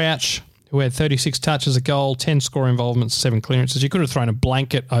Matty Crouch, who had 36 touches, a goal, 10 score involvements, 7 clearances. You could have thrown a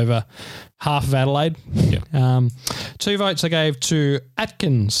blanket over half of Adelaide. Yeah. 2 votes I gave to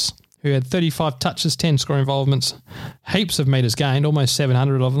Atkins, who had 35 touches, 10 score involvements, heaps of metres gained, almost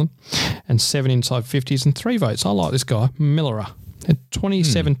 700 of them, and 7 inside 50s, and 3 votes. I like this guy, Millerer. Had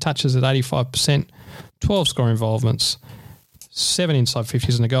 27 touches at 85%, 12 score involvements, 7 inside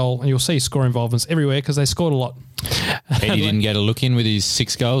 50s and a goal, and you'll see score involvements everywhere because they scored a lot. Eddie didn't get a look in with his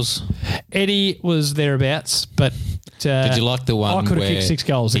 6 goals. Eddie was thereabouts, but... Did you like the one I could have where kicked 6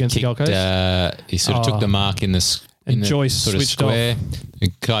 goals he against the Gold Coast? He sort of took the mark in the And in the Joyce sort of switched square.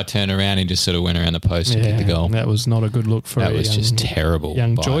 The guy turned around and just sort of went around the post and kicked the goal. That was not a good look for That was just terrible.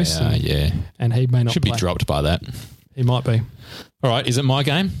 young by, Joyce. And he may not Should play. be dropped by that. He might be. All right, is it my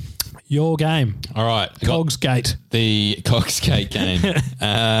game? Your game. All right. Cogsgate. The Cogsgate game.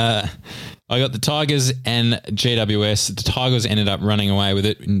 I got the Tigers and GWS. The Tigers ended up running away with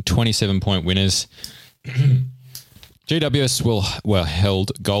it in 27-point winners. GWS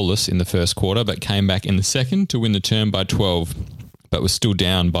held goalless in the first quarter, but came back in the second to win the term by 12, but was still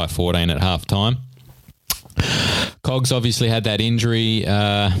down by 14 at half time. Cogs obviously had that injury,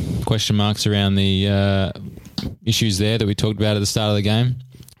 question marks around the issues there that we talked about at the start of the game.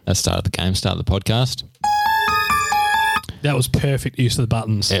 Start of the podcast. That was perfect use of the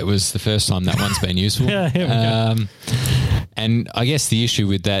buttons. It was the first time that one's been useful. Yeah, here we go. And I guess the issue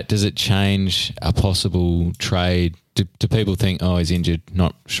with that, does it change a possible trade? Do people think, oh, he's injured,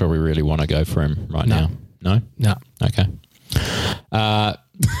 not sure we really want to go for him now? No? No. Okay.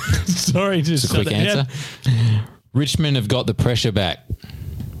 Sorry, just It's a quick answer. Richmond have got the pressure back.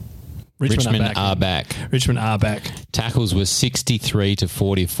 Richmond are back. Richmond are back. Tackles were 63 to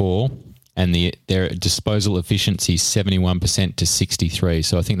 44, and their disposal efficiency 71% to 63.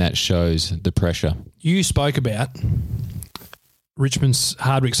 So I think that shows the pressure. You spoke about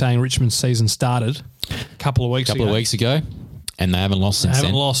Hardwick saying Richmond's season started a couple of weeks ago, and they haven't lost since then.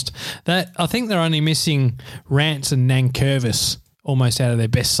 Haven't lost. I think they're only missing Rance and Nankervis almost out of their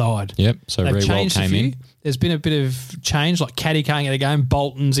best side. Yep. So They've Rewalt changed came in. There's been a bit of change, like Caddy can't get a game,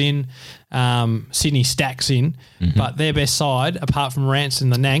 Bolton's in, Sydney Stack's in, but their best side, apart from Rance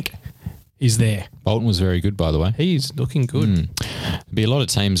and the Nank, is there. Bolton was very good, by the way. He's looking good. There'd be a lot of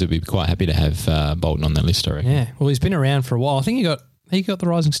teams that'd be quite happy to have Bolton on that list, I reckon. Yeah. Well, he's been around for a while. I think he got the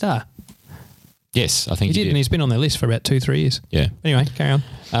Rising Star. Yes, I think He did, and he's been on their list for about 2-3 years. Yeah. Anyway, carry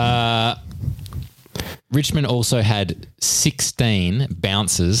on. Richmond also had 16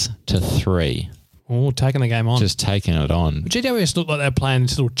 bounces to 3. Oh, taking the game on. Just taking it on. GWS looked like they were playing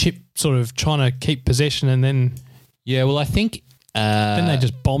this little chip, sort of trying to keep possession, and then Yeah, well, I think then they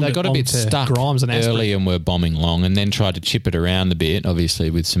just bombed they it got a bit onto stuck Grimes and Asprey. early and were bombing long, and then tried to chip it around a bit, obviously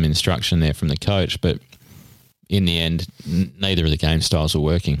with some instruction there from the coach. But in the end, neither of the game styles were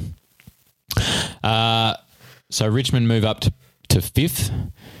working. So Richmond move up to fifth.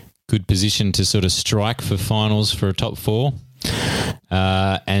 Good position to sort of strike for finals for a top 4.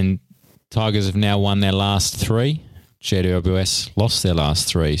 And Tigers have now won their last 3. GWS lost their last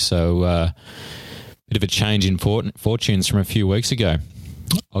 3. So bit of a change in fortunes from a few weeks ago.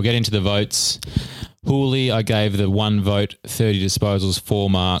 I'll get into the votes. Hooley, I gave the 1 vote, 30 disposals, 4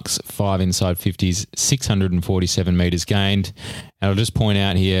 marks, 5 inside 50s, 647 metres gained. And I'll just point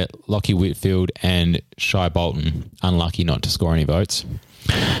out here, Lockie Whitfield and Shai Bolton, unlucky not to score any votes.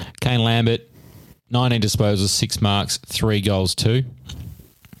 Kane Lambert, 19 disposals, 6 marks, 3 goals, 2.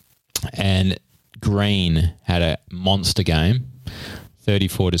 And Green had a monster game,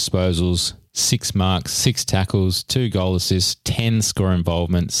 34 disposals, 6 marks, 6 tackles, 2 goal assists, 10 score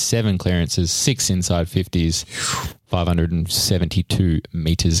involvement, 7 clearances, 6 inside 50s, 572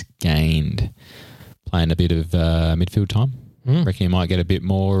 metres gained. Playing a bit of midfield time. Reckon you might get a bit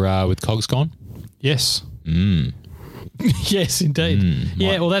more with Cogs gone? Yes. Yes, indeed.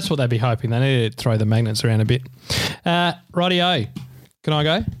 Yeah, well, that's what they'd be hoping. They need to throw the magnets around a bit. Rightio. Can I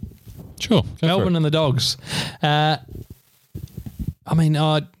go? Sure. Melbourne and the Dogs.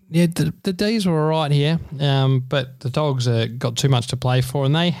 The D's were all right here, but the Dogs got too much to play for,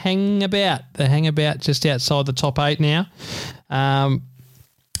 and they hang about. They hang about just outside the top 8 now. The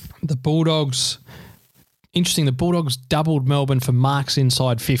Bulldogs, interesting, the Bulldogs doubled Melbourne for marks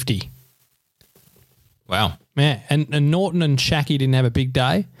inside 50. Wow. Yeah, and Norton and Shackey didn't have a big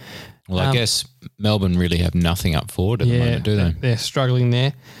day. Well, I guess Melbourne really have nothing up forward at the moment, do they? They're struggling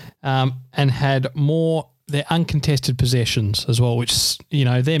there, and had more their uncontested possessions as well, which,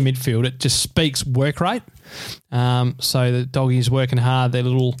 their midfield, it just speaks work rate. So the Doggies working hard, their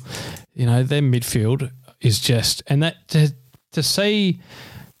little, their midfield is just, and that to see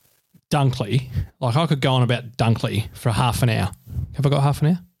Dunkley, like I could go on about Dunkley for half an hour. Have I got half an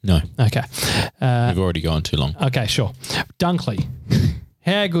hour? No. Okay. We've already gone too long. Okay, sure. Dunkley.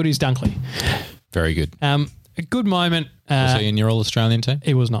 How good is Dunkley? Very good. A good moment. Was he in your All-Australian team?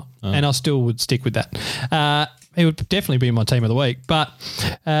 He was not, and I still would stick with that. He would definitely be in my team of the week. But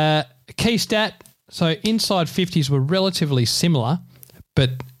key stat, so inside 50s were relatively similar, but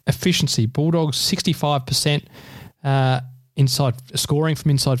efficiency, Bulldogs 65% inside scoring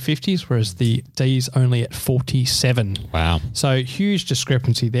from inside 50s, whereas the D's only at 47. Wow. So huge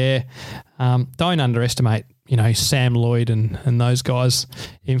discrepancy there. Don't underestimate Sam Lloyd and those guys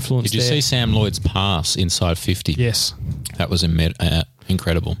influenced. Did you see Sam Lloyd's pass inside 50? Yes. That was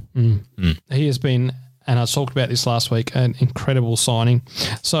incredible. He has been, and I talked about this last week, an incredible signing.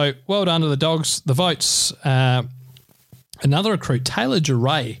 So well done to the Dogs. The votes, another recruit, Taylor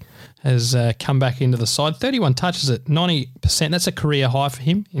Duray, has come back into the side. 31 touches at 90%. That's a career high for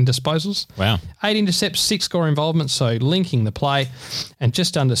him in disposals. Wow. 8 intercepts, 6 score involvements, so linking the play, and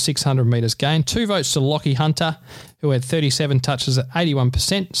just under 600 metres gained. 2 votes to Lockie Hunter, who had 37 touches at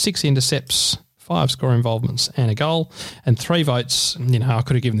 81%, 6 intercepts, 5 score involvements and a goal, and 3 votes. I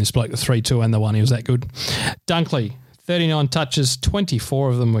could have given this bloke the 3-2 and the 1. He was that good. Dunkley, 39 touches, 24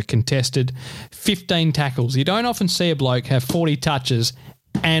 of them were contested, 15 tackles. You don't often see a bloke have 40 touches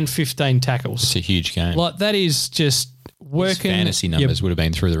and 15 tackles. It's a huge game. Like, that is just working. His fantasy numbers would have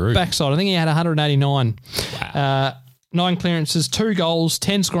been through the roof. Backside, I think he had 189. Wow. 9 clearances, 2 goals,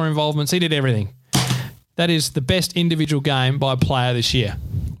 10 score involvements. He did everything. That is the best individual game by a player this year.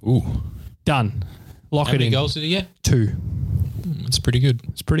 Ooh. Done. Lock How it many in. goals did he get? 2. That's pretty good.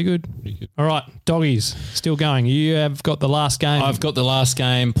 It's pretty good. All right, Doggies, still going. You have got the last game. I've got the last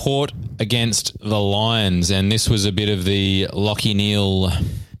game, Port against the Lions, and this was a bit of the Lockie Neal.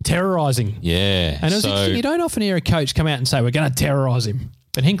 Terrorising. Yeah. And you don't often hear a coach come out and say, we're going to terrorise him.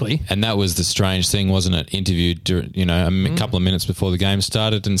 But Hinkley. And that was the strange thing, wasn't it? Interviewed, a couple of minutes before the game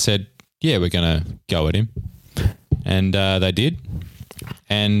started and said, yeah, we're going to go at him. And they did.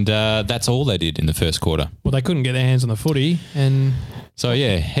 And that's all they did in the first quarter. Well, they couldn't get their hands on the footy. And so,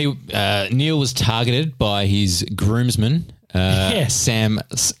 yeah, Neil was targeted by his groomsman, Cam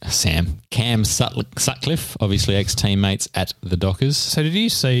Sutcliffe, obviously ex-teammates at the Dockers. So did you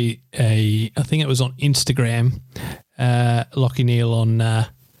see I think it was on Instagram, Lockie Neal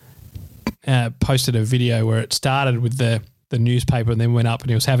posted a video where it started with the newspaper and then went up and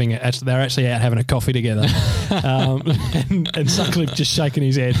he was they were actually out having a coffee together. and Sutcliffe just shaking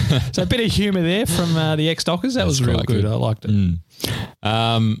his head. So a bit of humour there from the ex-Dockers. That was real good. I liked it.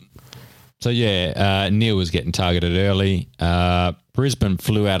 So, yeah, Neil was getting targeted early. Brisbane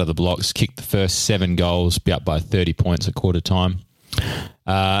flew out of the blocks, kicked the first 7 goals, be up by 30 points at quarter time.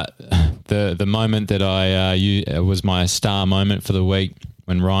 The moment that I was my star moment for the week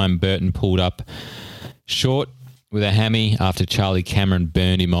when Ryan Burton pulled up short with a hammy after Charlie Cameron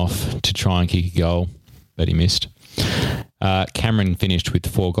burned him off to try and kick a goal, but he missed. Cameron finished with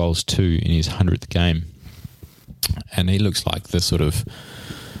 4 goals, 2 in his 100th game. And he looks like the sort of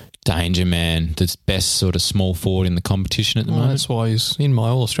danger man, the best sort of small forward in the competition at the moment. That's why he's in my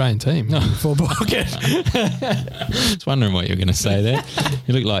All-Australian team. For Bucket. I was wondering what you were going to say there.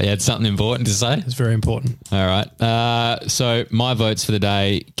 You looked like you had something important to say. It's very important. All right. So my votes for the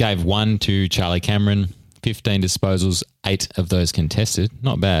day gave 1 to Charlie Cameron, 15 disposals, 8 of those contested.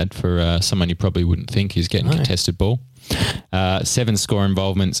 Not bad for someone you probably wouldn't think is getting contested ball. 7 score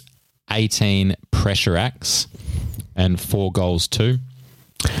involvements, 18 pressure acts, and 4 goals too.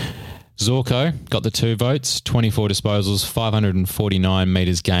 Zorko got the 2 votes, 24 disposals, 549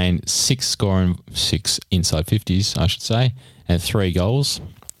 metres gained, 6 inside 50s, I should say, and 3 goals.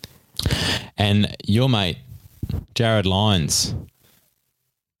 And your mate, Jared Lyons,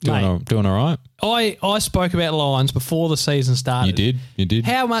 doing all right? I spoke about Lions before the season started. You did.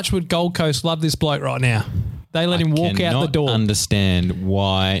 How much would Gold Coast love this bloke right now? They let him walk out the door. I understand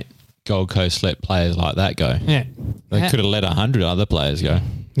why Gold Coast let players like that go. Yeah. They could have let 100 other players go.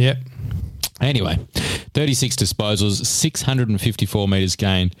 Yep. Anyway, 36 disposals, 654 metres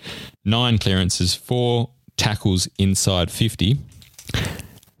gained, 9 clearances, 4 tackles inside 50,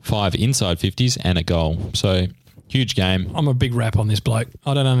 5 inside 50s and a goal. So, huge game. I'm a big rap on this bloke.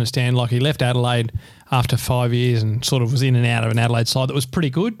 I don't understand. Like, he left Adelaide after 5 years and sort of was in and out of an Adelaide side that was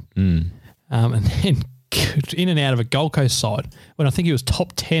pretty good. And then in and out of a Gold Coast side when I think he was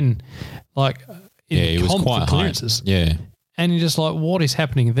top 10, he was quite high. Yeah. And you're just like, what is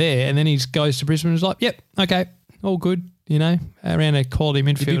happening there? And then he goes to Brisbane and is like, yep, okay, all good, around a quality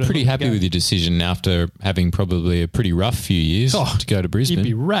midfield. You'd be pretty happy with your decision after having probably a pretty rough few years to go to Brisbane. You'd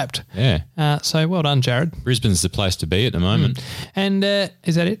be wrapped. Yeah. So well done, Jared. Brisbane's the place to be at the moment. And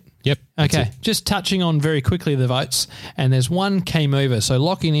is that it? Yep. Okay. Just touching on very quickly the votes. And there's one key mover. So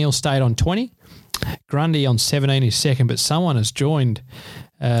Lockie Neal stayed on 20. Grundy on 17 is second, but someone has joined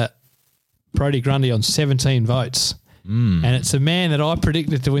Brodie Grundy on 17 votes. And it's a man that I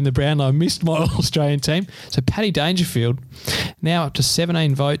predicted to win the Brownlow, missed my Australian team. So Paddy Dangerfield now up to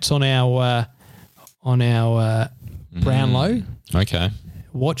 17 votes on our Brownlow. Okay.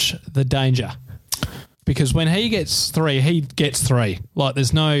 Watch the danger. Because when he gets 3, he gets 3. Like,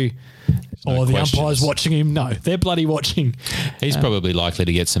 there's no or the questions. umpire's watching him. No, they're bloody watching. He's probably likely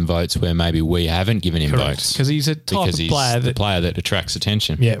to get some votes where maybe we haven't given him votes. Because he's a type Because of he's player the that, player that attracts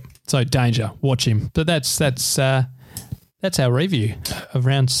attention. yeah. So danger, watch him. But that's our review of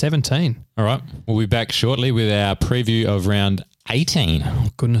round 17. All right. We'll be back shortly with our preview of round 18. Oh,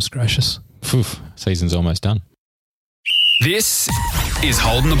 goodness gracious. Phew, season's almost done. This is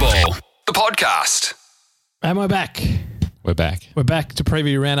Holding the Ball, the podcast. And we're back. We're back. We're back to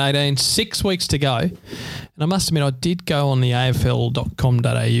preview round 18. 6 weeks to go. And I must admit, I did go on the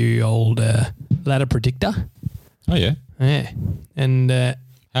afl.com.au old ladder predictor. Oh, yeah. Yeah. And,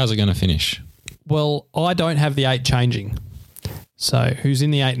 How's it going to finish? well, I don't have the 8 changing. So who's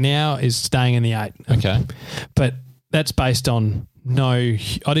in the 8 now is staying in the 8. Okay. But that's based on I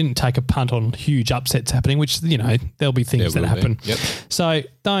didn't take a punt on huge upsets happening, which, there'll be things There that will be. happen. Yep. So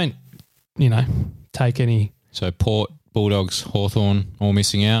don't, take any. So Port, Bulldogs, Hawthorn all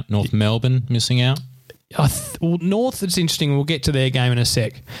missing out. North Melbourne missing out. North, it's interesting. We'll get to their game in a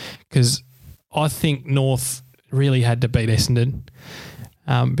sec because I think North really had to beat Essendon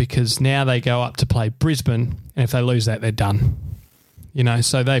because now they go up to play Brisbane, and if they lose that, they're done.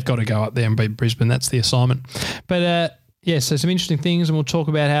 So they've got to go up there and beat Brisbane. That's the assignment. But, so some interesting things, and we'll talk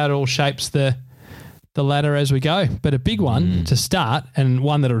about how it all shapes the ladder as we go. But a big one to start, and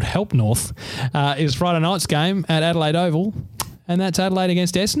one that would help North, is Friday night's game at Adelaide Oval, and that's Adelaide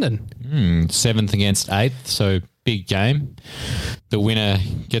against Essendon. 7th against 8th, so big game. The winner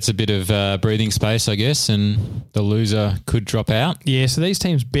gets a bit of breathing space, I guess, and the loser could drop out. Yeah, so these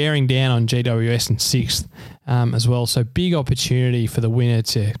teams bearing down on GWS in 6th as well. So big opportunity for the winner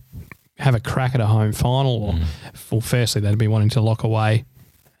to have a crack at a home final. Well, firstly, they'd be wanting to lock away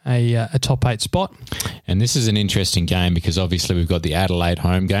a top 8 spot. And this is an interesting game because obviously we've got the Adelaide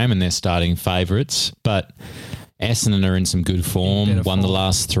home game and they're starting favourites, but Essendon are in some good form, won the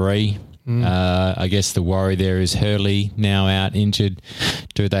last 3. I guess the worry there is Hurley now out injured.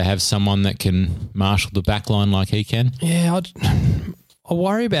 Do they have someone that can marshal the back line like he can? Yeah, I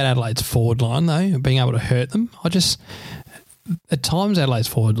worry about Adelaide's forward line, though, being able to hurt them. At times Adelaide's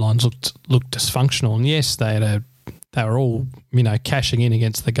forward lines looked dysfunctional, and yes, they were all cashing in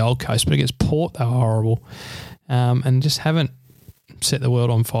against the Gold Coast, but against Port they were horrible, and just haven't set the world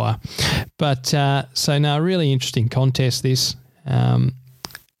on fire. But so now really interesting contest this.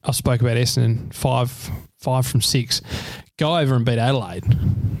 I spoke about Essendon 5 from 6. Go over and beat Adelaide.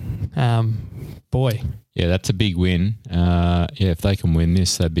 Boy. Yeah, that's a big win. If they can win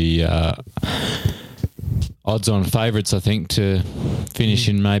this, they'd be odds-on favourites, I think, to finish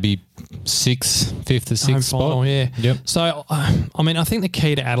in maybe 5th or 6th spot. Final, yeah. Yep. So, I think the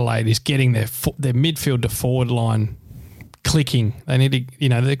key to Adelaide is getting their midfield to forward line clicking. They need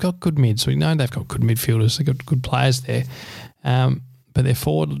to, they've got good mids. We know they've got good midfielders. They've got good players there. But their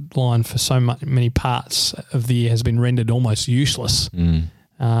forward line for so many parts of the year has been rendered almost useless.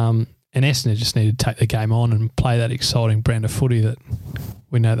 And Essendon just need to take the game on and play that exciting brand of footy that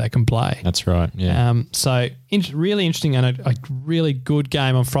we know they can play. That's right, yeah. So really interesting and a really good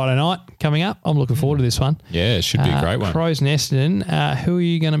game on Friday night coming up. I'm looking forward to this one. Yeah, it should be a great one. Crows and Essendon. Who are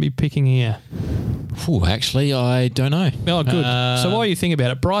you going to be picking here? Actually, I don't know. Oh, good. So while you think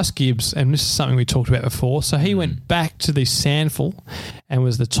about it, Bryce Gibbs, and this is something we talked about before, so he went back to the Sandful and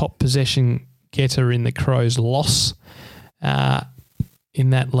was the top possession getter in the Crows' loss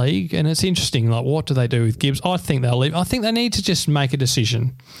in that league. And it's interesting, like, what do they do with Gibbs? I think they'll leave. I think they need to just make a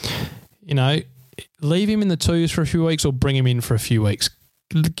decision. Leave him in the twos for a few weeks or bring him in for a few weeks.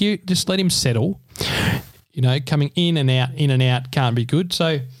 Just let him settle. Coming in and out can't be good.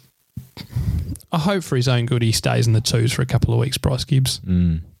 So I hope for his own good he stays in the twos for a couple of weeks, Bryce Gibbs.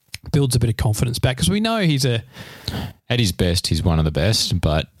 Builds a bit of confidence back because we know he's at his best, he's one of the best,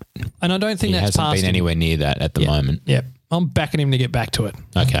 but and I don't think he that's hasn't been anywhere near that at the moment. Yeah. I'm backing him to get back to it.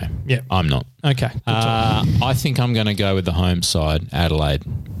 Okay. Yeah. I'm not. Okay. I think I'm going to go with the home side, Adelaide.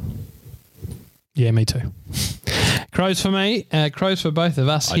 Yeah, me too. Crows for me. Crows for both of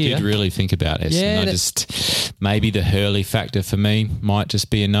us here. I did really think about Essendon. Yeah, maybe the Hurley factor for me might just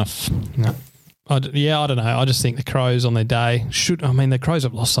be enough. No. I don't know. I just think the Crows on their day the Crows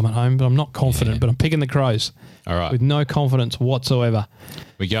have lost some at home, but I'm not confident. But I'm picking the Crows. All right. With no confidence whatsoever.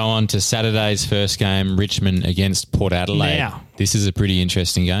 We go on to Saturday's first game, Richmond against Port Adelaide. Now, this is a pretty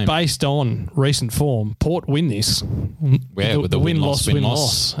interesting game. Based on recent form, Port win this. With the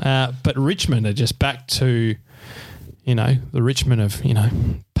win-loss. But Richmond are just back to, the Richmond of,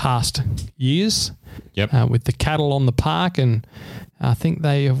 past years. Yep. With the cattle on the park, and I think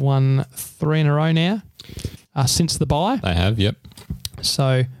they have won 3 in a row now since the bye. They have, yep.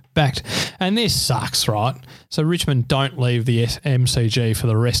 So backed. And this sucks, right? So Richmond don't leave the MCG for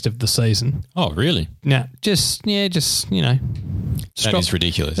the rest of the season. Oh, really? Now, just That is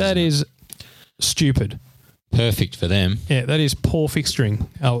ridiculous. That is stupid. Perfect for them. Yeah, that is poor fixturing.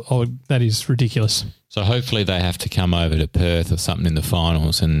 That is ridiculous. So hopefully they have to come over to Perth or something in the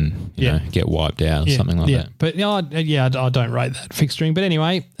finals and you know, get wiped out or something like that. But I don't rate that fixturing. But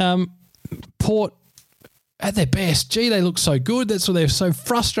anyway, Port at their best. Gee, they look so good. That's why they're so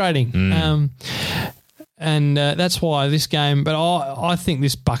frustrating. And that's why this game. But I think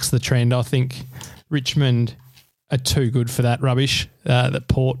this bucks the trend. I think Richmond are too good for that rubbish. That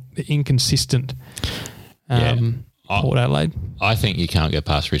Port, the inconsistent. Port Adelaide. I think you can't get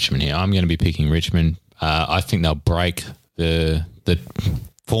past Richmond here. I'm going to be picking Richmond. I think they'll break the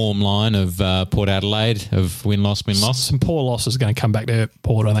form line of Port Adelaide of win-loss, win-loss. Some poor losses going to come back to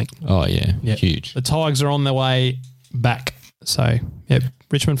Port, I think. Oh, yeah. Huge. The Tigers are on their way back. So,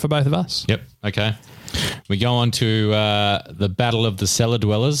 Richmond for both of us. Yep. Okay. We go on to the Battle of the Cellar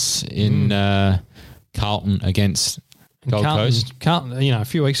Dwellers in Carlton against Gold Coast. Carlton, a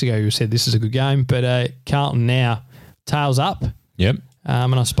few weeks ago you said this is a good game, but Carlton now tails up. Yep.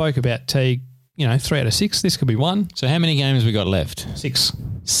 And I spoke about Teague, 3 out of 6. This could be 1. So how many games we got left? 6.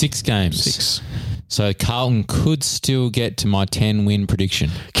 6 games. 6. So Carlton could still get to my 10-win prediction.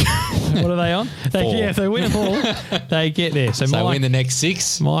 What are they on? 4. If they win them all, they get there. So Mike, win the next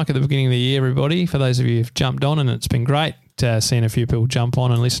 6. Mike, at the beginning of the year, everybody, for those of you who've jumped on, and it's been great seeing a few people jump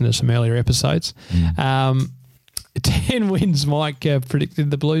on and listen to some earlier episodes. 10 wins, Mike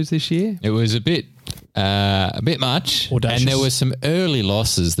predicted the Blues this year. It was a bit much. Audacious. And there were some early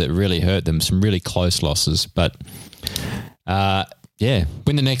losses that really hurt them, some really close losses. But, win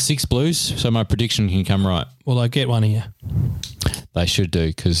the next 6 Blues, so my prediction can come right. Well, they get one here. They should do,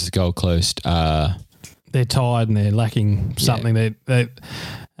 because Gold Coast they're tired and they're lacking something. Yeah.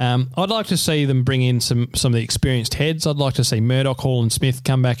 I'd like to see them bring in some of the experienced heads. I'd like to see Murdoch, Hall and Smith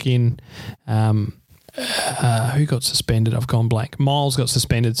come back in. Who got suspended? I've gone blank. Miles got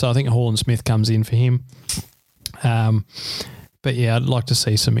suspended, so I think Hall and Smith comes in for him. But I'd like to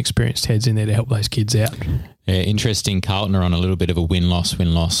see some experienced heads in there to help those kids out. Yeah, interesting. Carlton are on a little bit of a win-loss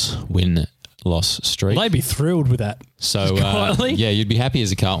streak. Well, they'd be thrilled with that. So, you'd be happy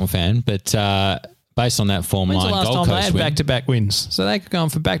as a Carlton fan, but based on that form When's line, the last Gold time Coast they had back-to-back wins? So they're going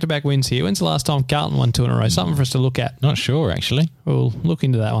for back-to-back wins here. When's the last time Carlton won 2 in a row? Something for us to look at. Not sure, actually. We'll look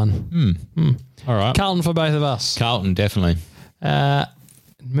into that one. All right. Carlton for both of us. Carlton, definitely.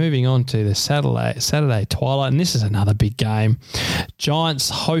 Moving on to the Saturday twilight, and this is another big game. Giants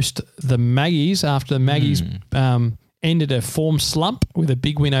host the Maggies after the Maggies ended a form slump with a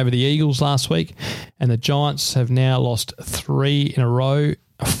big win over the Eagles last week, and the Giants have now lost 3 in a row,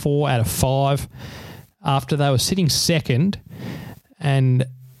 4 out of 5, after they were sitting second and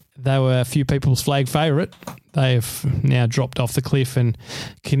they were a few people's flag favourite. They have now dropped off the cliff, and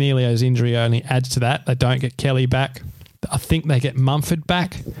Cornelio's injury only adds to that. They don't get Kelly back. I think they get Mumford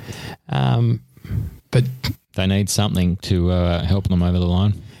back. But they need something to help them over the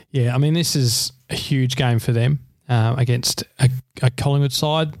line. Yeah, I mean, this is a huge game for them against a Collingwood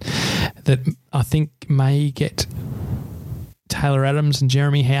side that I think may get Taylor Adams and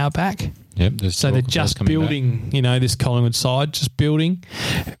Jeremy Howe back. Yep. So they're just building, this Collingwood side, just building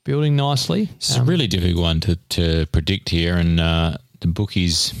nicely. It's a really difficult one to predict here, and the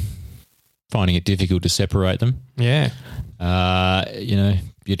bookies finding it difficult to separate them. Yeah.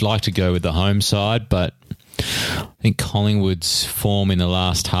 You'd like to go with the home side, but I think Collingwood's form in the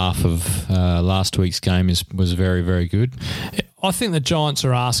last half of last week's game was very, very good. I think the Giants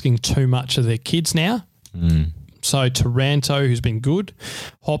are asking too much of their kids now. So Taranto, who's been good,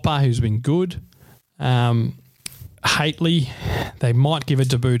 Hopper, who's been good, Haitley, they might give a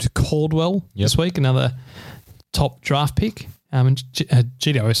debut to Caldwell this week, another top draft pick. And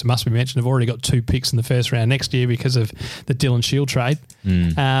GWS, must be mentioned, have already got 2 picks in the first round next year because of the Dylan Shield trade.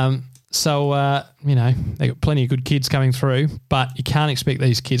 So they've got plenty of good kids coming through, but you can't expect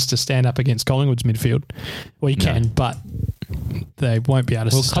these kids to stand up against Collingwood's midfield. Well, you can, but they won't be able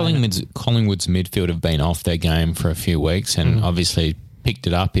to sustain it. Collingwood's midfield have been off their game for a few weeks and obviously picked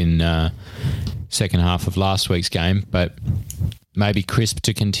it up in second half of last week's game, but maybe Crisp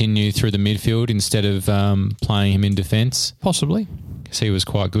to continue through the midfield instead of playing him in defence. Possibly. Because he was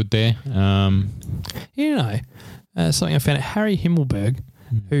quite good there. Something I found out, Harry Himmelberg,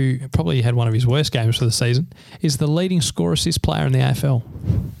 who probably had one of his worst games for the season, is the leading score assist player in the AFL.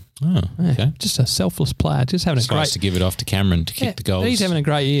 Oh, okay. Just a selfless player, just having it's a great... nice to give it off to Cameron to kick the goals. He's having a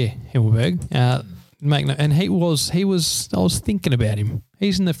great year, Himmelberg. And I was thinking about him.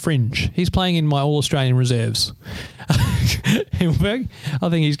 He's in the fringe. He's playing in my All-Australian reserves. Himmelberg, I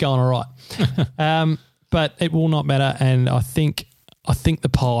think he's going all right. But it will not matter, and I think the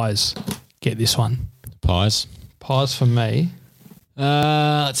Pies get this one. Pies. Pies for me.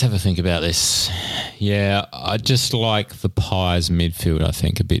 Let's have a think about this. Yeah, I just like the Pies midfield, I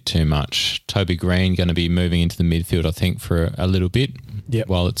think, a bit too much. Toby Green going to be moving into the midfield, I think, for a little bit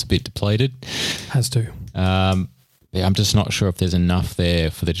while it's a bit depleted. Has to. Yeah, I'm just not sure if there's enough there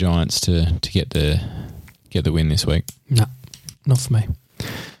for the Giants to get the win this week. No, not for me.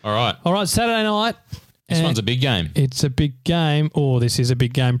 All right, Saturday night. This one's a big game. It's a big game. This is a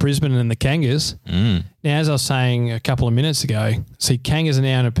big game. Brisbane and the Kangas. Now, as I was saying a couple of minutes ago, Kangas are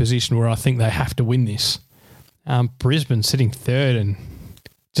now in a position where I think they have to win this. Brisbane sitting third and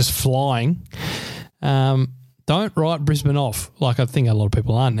just flying. Don't write Brisbane off like I think a lot of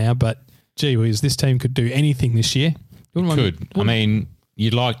people aren't now, but gee whiz, this team could do anything this year. I mean,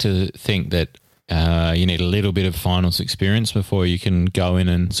 you'd like to think that you need a little bit of finals experience before you can go in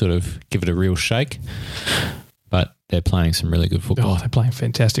and sort of give it a real shake. But they're playing some really good football. Oh, they're playing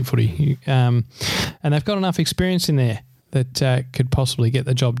fantastic footy. And they've got enough experience in there that could possibly get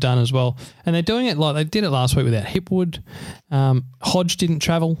the job done as well. And they're doing it like they did it last week without Hipwood. Hodge didn't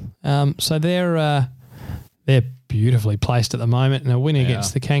travel. So they're beautifully placed at the moment, and a win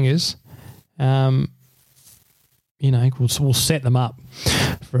against the Kangas, we'll set them up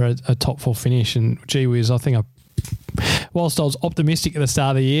for a top four finish. And gee whiz, I think whilst I was optimistic at the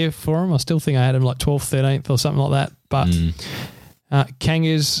start of the year for them, I still think I had them like 12th, 13th or something like that. But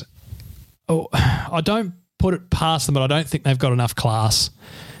Kangas, I don't put it past them, but I don't think they've got enough class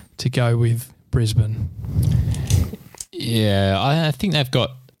to go with Brisbane. Yeah, I think they've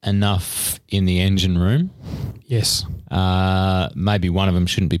got enough in the engine room. Yes. Maybe one of them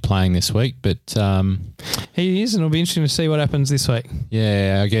shouldn't be playing this week, but he is, and it'll be interesting to see what happens this week.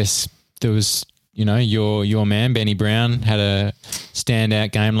 Yeah, I guess there was, your man Benny Brown had a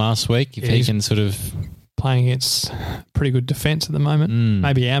standout game last week. If he can sort of playing against pretty good defence at the moment,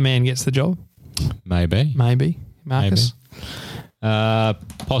 maybe our man gets the job. Maybe Marcus.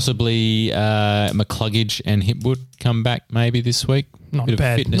 Possibly McCluggage and Hipwood come back maybe this week. Not a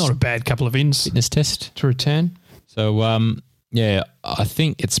bad couple of ins. Fitness test to return. So, I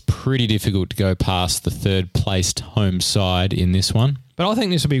think it's pretty difficult to go past the third placed home side in this one. But I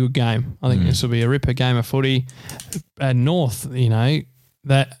think this will be a good game. I think this will be a ripper game of footy. North,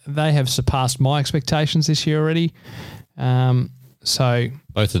 that they have surpassed my expectations this year already. So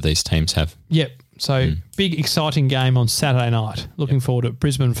both of these teams have. Yep. So big, exciting game on Saturday night. Looking forward to it.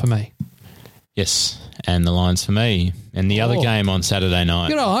 Brisbane for me. Yes, and the Lions for me. And the other game on Saturday night.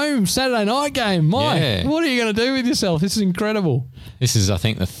 You got a home Saturday night game. Mike, what are you going to do with yourself? This is incredible. This is, I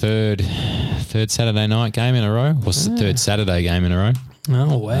think, the third Saturday night game in a row. Or the third Saturday game in a row.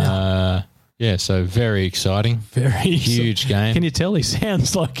 Oh, wow. So very exciting. Very huge game. Can you tell he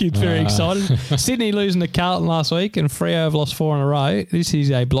sounds like he's very excited? Sydney losing to Carlton last week and Freo have lost 4 in a row. This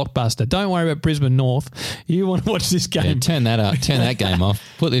is a blockbuster. Don't worry about Brisbane North. You want to watch this game. Yeah, turn that game off.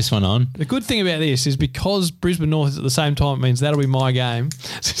 Put this one on. The good thing about this is because Brisbane North is at the same time, it means that'll be my game.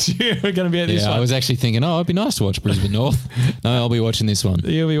 So you're going to be at this one. I was actually thinking, it'd be nice to watch Brisbane North. No, I'll be watching this one.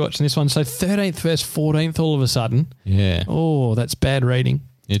 You'll be watching this one. So 13th versus 14th all of a sudden. Yeah. Oh, that's bad reading.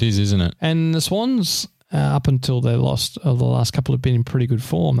 It is, isn't it? And the Swans, up until they lost, the last couple have been in pretty good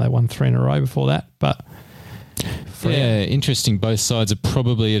form. They won 3 in a row before that. But interesting. Both sides are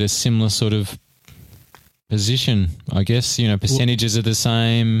probably at a similar sort of position, I guess. Percentages are the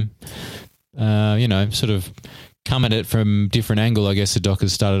same. Sort of come at it from different angle. I guess the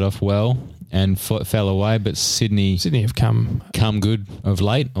Dockers started off well and fell away, but Sydney have come good of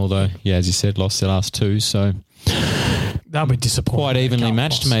late. Although, as you said, lost their last 2, so. They'll be disappointed. Quite evenly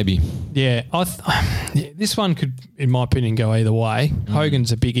matched, maybe. Yeah. This one could, in my opinion, go either way.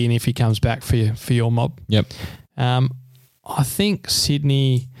 Hogan's a big in if he comes back for your mob. Yep. I think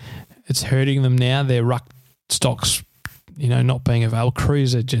Sydney, it's hurting them now. Their ruck stocks, not being available.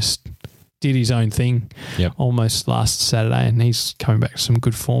 Cruiser just did his own thing almost last Saturday, and he's coming back to some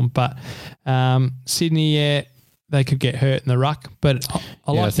good form. But Sydney, they could get hurt in the ruck, but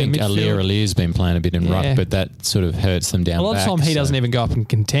I think Alir's been playing a bit in ruck, but that sort of hurts them down. A lot of time he doesn't even go up and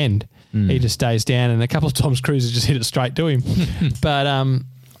contend. He just stays down, and a couple of times Cruiser just hit it straight to him. But I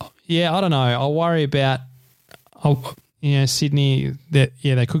don't know. I worry about Sydney. That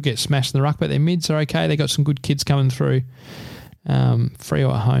they could get smashed in the ruck, but their mids are okay. They got some good kids coming through.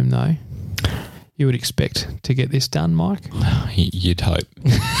 Freo at home though. You would expect to get this done, Mike? You'd hope.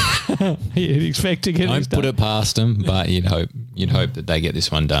 You'd expect to get this done. Don't put it past them, but you'd hope that they get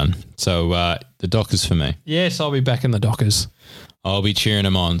this one done. So the Dockers for me. Yes, I'll be back in the Dockers. I'll be cheering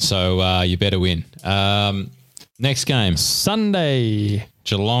them on. So you better win. Next game, Sunday.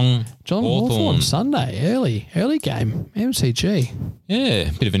 Geelong Hawthorn. Sunday, early game, MCG.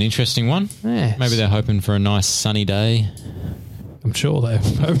 Yeah, bit of an interesting one. Yes. Maybe they're hoping for a nice sunny day. I'm sure they're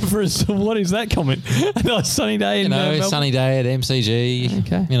hoping for what is that comment? A nice sunny day in Melbourne? Sunny day at MCG.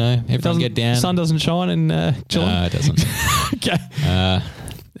 Okay. Everyone get down. The sun doesn't shine in Geelong? No, it doesn't. Okay.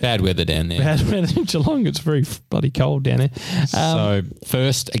 Bad weather down there. Bad weather in Geelong. It's very bloody cold down there. So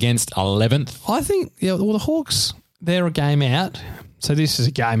first against 11th. I think the Hawks, they're a game out. So this is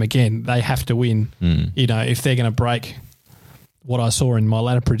a game, again, they have to win. If they're going to break what I saw in my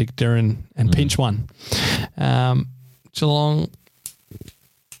ladder predictor and pinch one. Geelong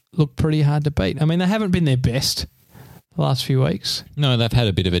look pretty hard to beat. I mean, they haven't been their best the last few weeks. No, they've had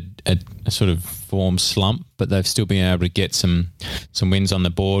a bit of a sort of form slump, but they've still been able to get some wins on the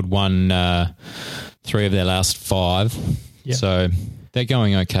board. Won 3 of their last 5. Yep. So they're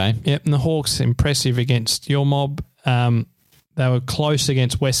going okay. Yep, and the Hawks impressive against your mob. They were close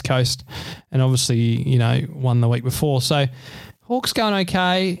against West Coast and obviously, won the week before. So Hawks going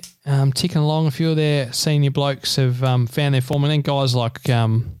okay, ticking along. A few of their senior blokes have found their form. And then guys like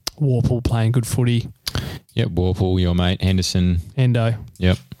Warple playing good footy. Yep, Warple, your mate, Henderson. Endo.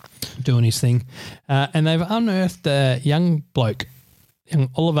 Yep. Doing his thing. And they've unearthed a young bloke, young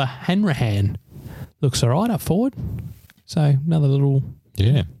Oliver Hanrahan. Looks all right up forward. So another little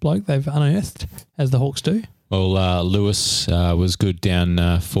bloke they've unearthed, as the Hawks do. Well, Lewis was good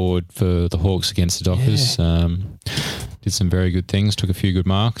down forward for the Hawks against the Dockers. Yeah. Did some very good things, took a few good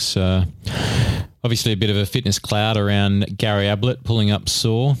marks. Obviously a bit of a fitness cloud around Gary Ablett pulling up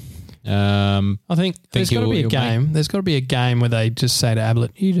sore. I think there's got to be a game. There's got to be a game where they just say to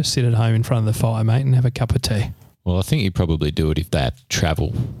Ablett, you just sit at home in front of the fire, mate, and have a cup of tea. Well, I think he'd probably do it if they have to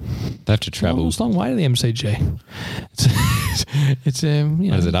travel. They have to travel. Well, it's a long way to the MCG. It's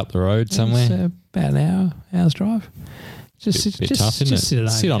What is it, up the road somewhere? It's about an hour's drive. Just tough, isn't it? sit at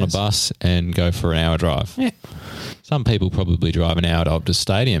home. Sit on a bus and go for an hour drive. Yeah. Some people probably drive an hour to Optus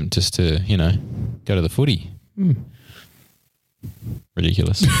Stadium just to, go to the footy.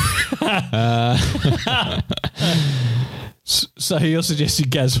 Ridiculous. So you're suggesting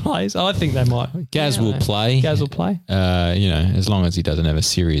Gaz plays? I think they might. Gaz will play. Gaz will play. As long as he doesn't have a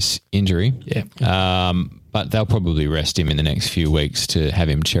serious injury. Yeah. But they'll probably rest him in the next few weeks to have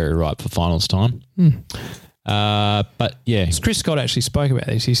him cherry ripe for finals time. But yeah. Chris Scott actually spoke about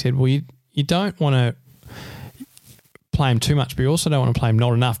this. He said, well, you don't want to play him too much, but you also don't want to play him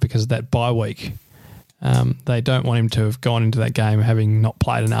not enough because of that bye week. They don't want him to have gone into that game having not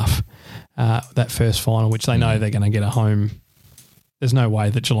played enough that first final, which they know they're going to get a home. There's no way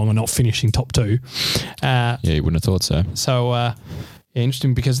that Geelong are not finishing top 2. You wouldn't have thought so. So,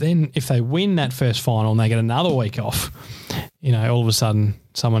 interesting, because then if they win that first final and they get another week off, all of a sudden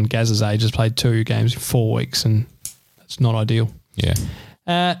someone Gaz's age has played 2 games in 4 weeks, and that's not ideal. Yeah.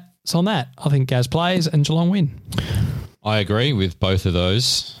 So on that, I think Gaz plays and Geelong win. I agree with both of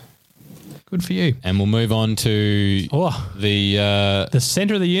those. Good for you. And we'll move on to the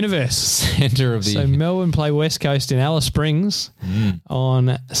centre of the universe. Centre of the So Melbourne play West Coast in Alice Springs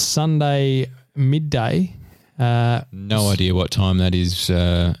on Sunday midday. No idea what time that is.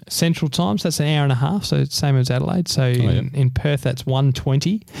 Central time, so that's an hour and a half, so it's same as Adelaide. So in Perth, that's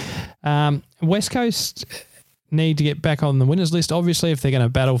 1:20. West Coast need to get back on the winners list, obviously, if they're going to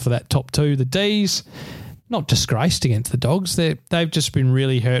battle for that top 2. The D's, not disgraced against the Dogs. They've just been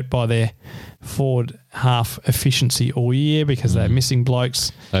really hurt by their forward half efficiency all year because they're missing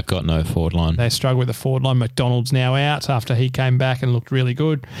blokes. They've got no forward line. They struggle with the forward line. McDonald's now out after he came back and looked really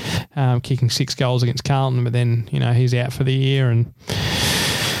good, kicking 6 goals against Carlton, but then, he's out for the year. And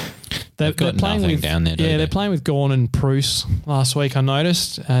they're playing with down there. They're playing with Gawn and Bruce last week, I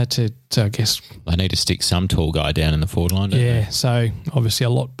noticed, to I guess. They need to stick some tall guy down in the forward line, don't they? So obviously a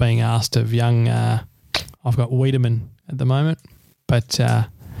lot being asked of young I've got Wiedemann at the moment, but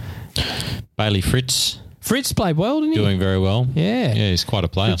Bailey Fritz played well, didn't he? Doing very well. Yeah, he's quite a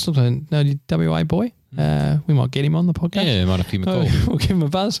player. Fritz looks like a WA boy. We might get him on the podcast. Yeah, might have to give him a call. We'll give him a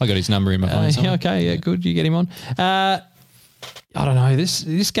buzz. I got his number in my phone. Good. You get him on. I don't know.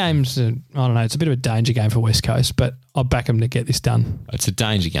 This game's it's a bit of a danger game for West Coast, but I'll back them to get this done. It's a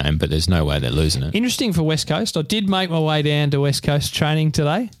danger game, but there's no way they're losing it. Interesting for West Coast. I did make my way down to West Coast training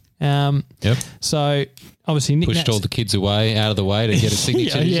today. So obviously Nick pushed all the kids out of the way to get a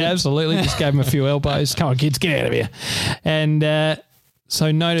signature. yeah, absolutely. Just gave them a few elbows. Come on, kids, get out of here. And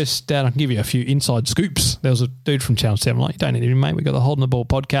so noticed that I can give you a few inside scoops. There was a dude from Channel 7 like, you don't need him, mate. We've got the Holding the Ball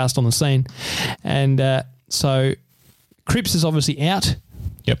podcast on the scene. And so Cripps is obviously out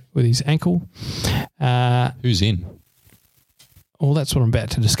with his ankle. Who's in? Well, that's what I'm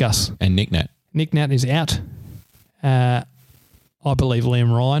about to discuss. And Nick Nat. Nick Nat is out. I believe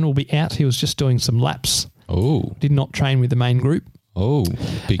Liam Ryan will be out. He was just doing some laps. Oh. Did not train with the main group. Oh,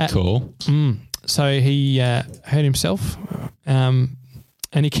 big call. So he hurt himself.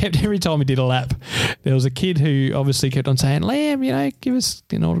 And he kept, every time he did a lap, there was a kid who obviously kept on saying, Liam, give us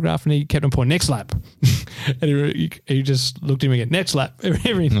an autograph. And he kept on pointing, next lap. And he just looked at him again, next lap.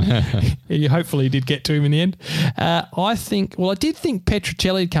 He hopefully did get to him in the end. I did think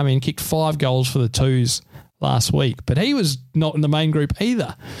Petrocelli had come in and kicked 5 goals for the twos last week, but he was not in the main group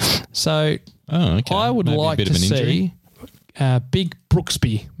either. So I would maybe like to see Big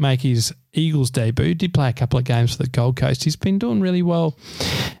Brooksby make his Eagles debut. Did play a couple of games for the Gold Coast. He's been doing really well.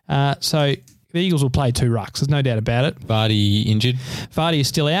 So the Eagles will play 2 rucks. There's no doubt about it. Vardy injured? Vardy is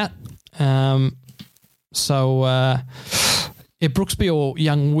still out. Brooksby or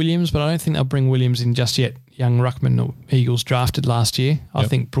young Williams, but I don't think they'll bring Williams in just yet. Young ruckman or Eagles drafted last year. Yep. I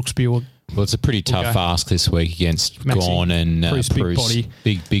think Brooksby will. Well, it's a pretty tough ask this week against Maxi, Gawn and Bruce. Big body.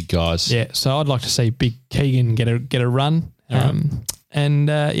 Big guys. Yeah, so I'd like to see Big Keegan get a run.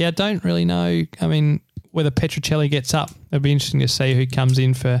 I don't really know. I mean, whether Petrocelli gets up. It'll be interesting to see who comes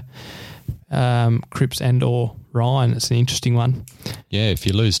in for Cripps and or Ryan. It's an interesting one. Yeah, if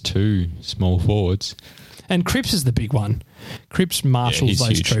you lose 2 small forwards. And Cripps is the big one. Cripps marshals those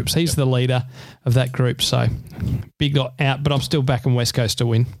huge. troops. He's the leader of that group. So big out, but I'm still backing West Coast to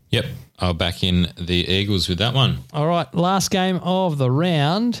win. Yep, I'll back in the Eagles with that one. All right, last game of the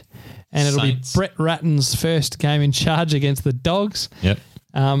round. And it'll Saints. be Brett Ratton's first game in charge against the Dogs. Yep.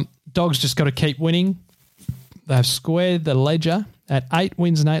 Dogs just got to keep winning. They've squared the ledger at 8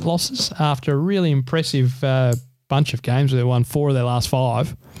 wins and 8 losses after a really impressive bunch of games where they won 4 of their last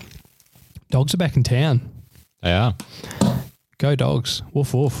 5. Dogs are back in town. They are. Go Dogs.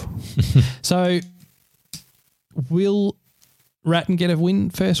 Woof, woof. So will Ratton get a win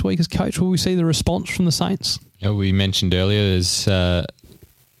first week as coach? Will we see the response from the Saints? Yeah, we mentioned earlier there's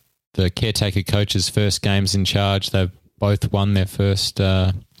the caretaker coach's first games in charge. They've both won their first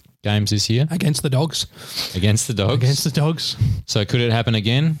games this year. Against the Dogs. Against the Dogs. Against the Dogs. So could it happen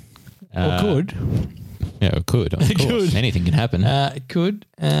again? Or could. Yeah, it could. Of course. Could. Anything can happen. It could.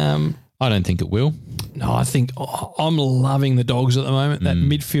 I don't think it will. No, I think I'm loving the Dogs at the moment, that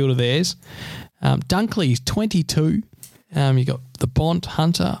midfield of theirs. Dunkley's 22. You got the Bont,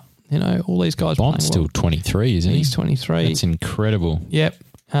 Hunter, all these guys playing Bont's still 23, isn't he? He's 23. That's incredible. Yep.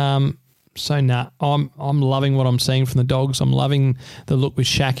 I'm loving what I'm seeing from the Dogs. I'm loving the look with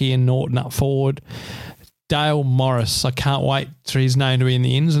Shackey and Norton up forward. Dale Morris, I can't wait for his name to be in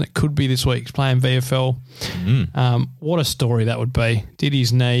the ins, and it could be this week. He's playing VFL. What a story that would be. Did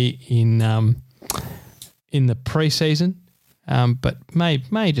his knee in the preseason, but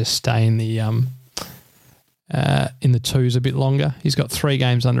may just stay in the twos a bit longer. He's got 3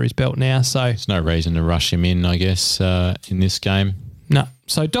 games under his belt now, so there's no reason to rush him in, I guess, in this game. No.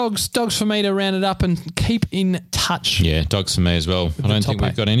 So dogs for me to round it up and keep in touch. Yeah, Dogs for me as well. I don't think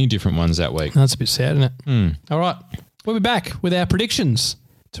we've got any different ones that week. That's a bit sad, isn't it? All right. We'll be back with our predictions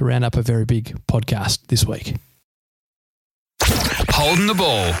to round up a very big podcast this week. Holding the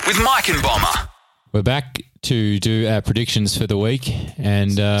Ball with Mike and Bomber. We're back to do our predictions for the week.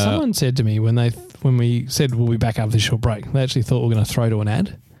 And someone said to me when we said we'll be back after this short break, they actually thought we were going to throw to an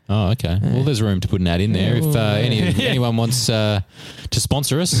ad. Oh, okay. Well, there's room to put an ad in there. If anyone wants to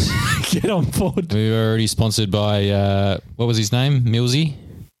sponsor us, get on board. We were already sponsored by, what was his name? Millsy?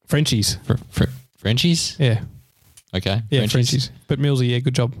 Frenchies. Frenchies? Yeah. Okay. Yeah, Frenchies. But Millsy, yeah,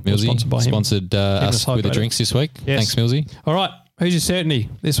 good job. Millsy sponsored by him. Sponsored us with the drinks this week. Yes. Thanks, Millsy. All right. Who's your certainty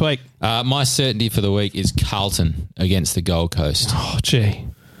this week? My certainty for the week is Carlton against the Gold Coast. Oh, gee.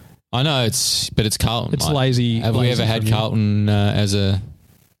 I know, it's Carlton. It's lazy. Have we ever had Carlton as a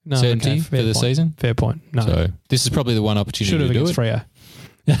certainty for the season? Fair point. No. So this is probably the one opportunity to do it. Freo.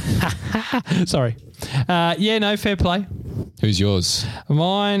 Sorry. Fair play. Who's yours?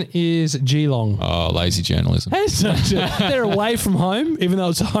 Mine is Geelong. Oh, lazy journalism. They're away from home, even though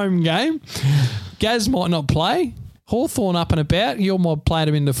it's a home game. Gaz might not play. Hawthorn up and about. Your mob played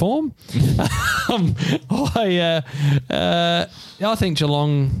him into form. I think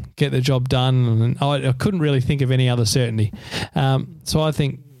Geelong get the job done, and I couldn't really think of any other certainty. So I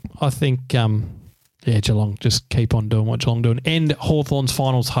think Geelong just keep on doing what Geelong doing. End Hawthorn's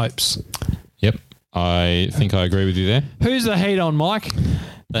finals hopes. Yep. I think I agree with you there. Who's the heat on, Mike?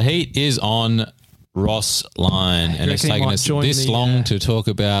 The heat is on Ross Lyon, and it's taken us this long to talk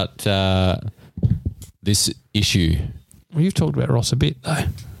about this issue. Well, you've talked about Ross a bit, though.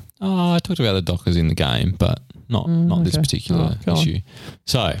 Oh, I talked about the Dockers in the game, but not this particular issue.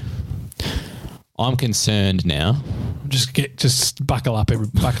 So, I'm concerned now Just buckle up,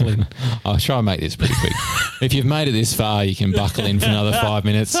 buckle in. I'll try and make this pretty quick. If you've made it this far, you can buckle in for another 5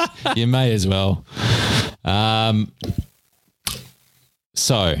 minutes. You may as well.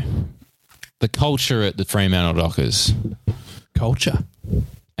 So, the culture at the Fremantle Dockers. Culture.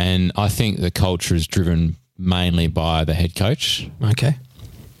 And I think the culture is driven mainly by the head coach. Okay.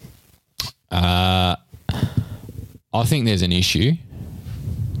 I think there's an issue,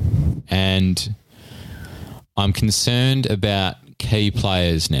 and I'm concerned about key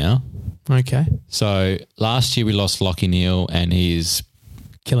players now. Okay. So last year we lost Lachie Neale, and he's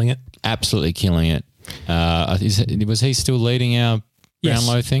Killing it. absolutely killing it. Was he still leading our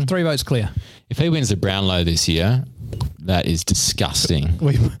Brownlow thing? 3 votes clear. If he wins the Brownlow this year, that is disgusting.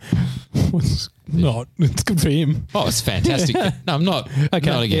 It's good for him. Oh, it's fantastic. No, I'm not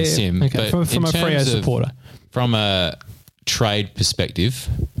against him. Okay. But From a Freo supporter. From a trade perspective,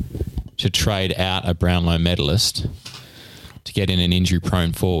 to trade out a Brownlow medalist to get in an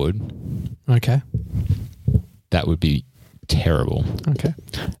injury-prone forward, Okay. that would be terrible. Okay.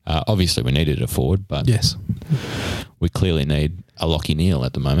 Obviously, we needed a forward, but Yes. we clearly need a Lachie Neale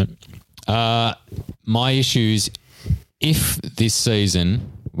at the moment. My issues, if this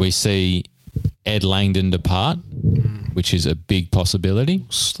season we see Ed Langdon depart, which is a big possibility.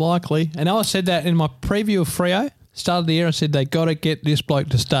 Likely. And I said that in my preview of Freo. Start of the year, I said they got to get this bloke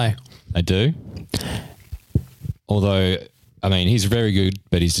to stay. They do. Although, I mean, he's very good,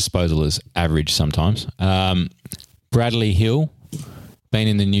 but his disposal is average sometimes. Bradley Hill, been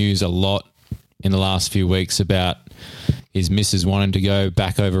in the news a lot in the last few weeks about his missus wanting to go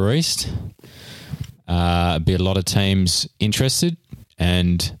back over east. Be a lot of teams interested,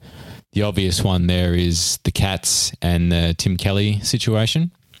 and the obvious one there is the Cats and the Tim Kelly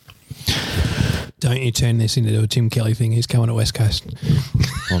situation. Don't you turn this into a Tim Kelly thing. He's coming to West Coast.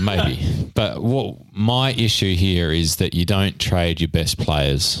 Well, maybe. But what my issue here is that you don't trade your best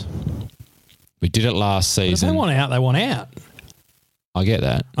players. We did it last season. If they want out, they want out. I get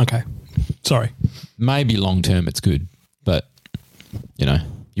that. Okay. Sorry. Maybe long term it's good, but,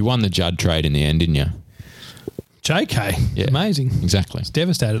 you won the Judd trade in the end, didn't you? JK. Yeah. Amazing. Exactly. It's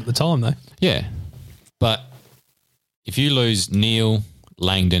devastated at the time, though. Yeah. But if you lose Neale,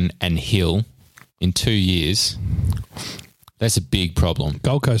 Langdon and Hill in 2 years, that's a big problem.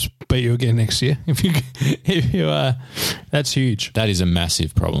 Gold Coast beat you again next year. If you that's huge. That is a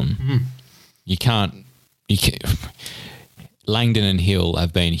massive problem. Mm. You can't. Langdon and Hill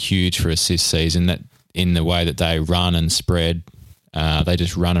have been huge for us this season. That in the way that they run and spread, they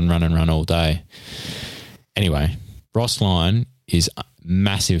just run and run and run all day. Anyway, Ross Lyon is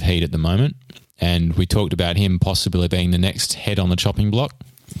massive heat at the moment, and we talked about him possibly being the next head on the chopping block.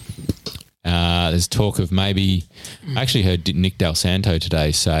 There's talk of maybe. I actually heard Nick Del Santo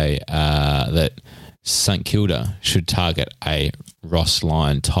today say that St Kilda should target a Ross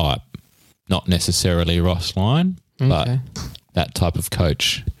Lyon type, not necessarily Ross Lyon, but that type of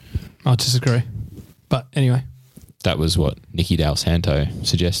coach. I disagree. But anyway. That was what Nicky Del Santo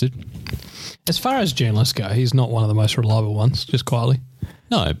suggested. As far as journalists go, he's not one of the most reliable ones, just quietly.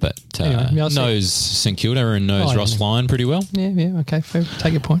 No, but Anyway, knows St Kilda and knows Ross Lyon pretty well. Yeah, okay, fair.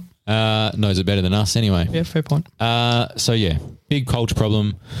 Take your point. Knows it better than us anyway. Yeah, fair point. So, big culture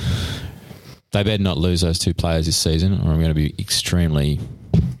problem. They better not lose those two players this season, or I'm going to be extremely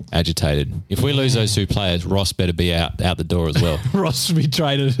agitated. If we lose those two players, Ross better be out the door as well. Ross should be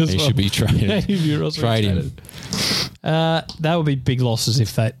traded as well. He should be traded. Trade him. That would be big losses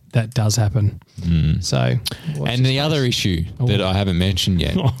if that does happen. Mm. So, and the other issue that I haven't mentioned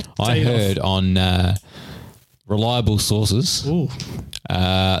yet, I heard on reliable sources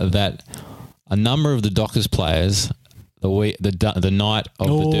that a number of the Dockers players the night of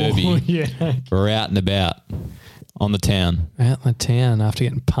the Derby were out and about on the town. Out in the town after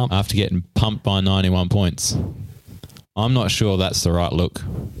getting pumped. After getting pumped by 91 points. I'm not sure that's the right look.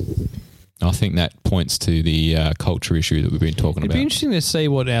 I think that points to the culture issue that we've been talking about. It'd be interesting to see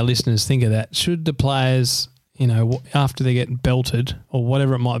what our listeners think of that. Should the players, after they get belted or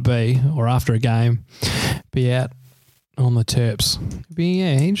whatever it might be, or after a game, be out on the Terps? It'd be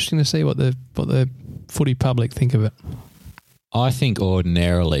interesting to see what the footy public think of it. I think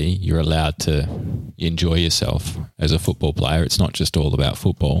ordinarily you're allowed to enjoy yourself as a football player. It's not just all about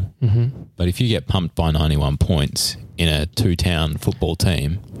football. Mm-hmm. But if you get pumped by 91 points in a two-town football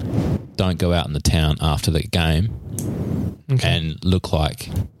team, don't go out in the town after the game and look like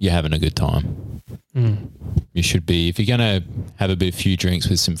you're having a good time. Mm. You should be, if you're going to have a few drinks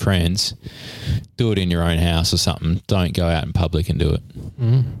with some friends, do it in your own house or something. Don't go out in public and do it.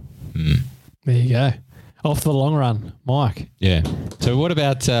 Mm. Mm. There you go. off the long run, Mike. Yeah. So what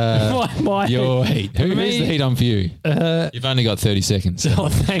about My your Heat? Who's the Heat on for you? You've only got 30 seconds. Oh,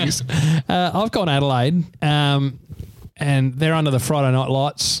 thanks. I've gone Adelaide, and they're under the Friday night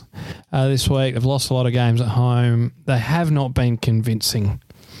lights this week. They've lost a lot of games at home. They have not been convincing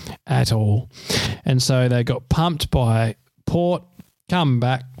at all. And so they got pumped by Port, come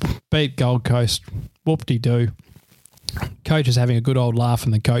back, beat Gold Coast, whoop-de-doo. Coach is having a good old laugh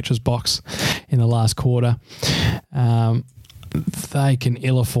in the coach's box in the last quarter. They can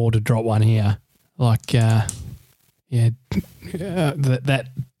ill afford to drop one here. That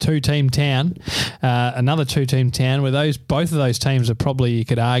two-team town, another two-team town where both of those teams are probably, you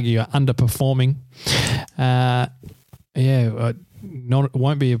could argue, are underperforming. It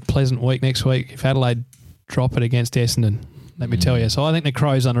won't be a pleasant week next week if Adelaide drop it against Essendon, let me tell you. So I think the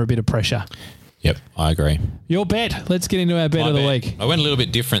Crows under a bit of pressure. Yep, I agree. Your bet. Let's get into our bet of the week. I went a little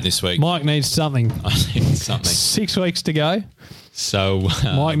bit different this week. Mike needs something. I need something. 6 weeks to go. So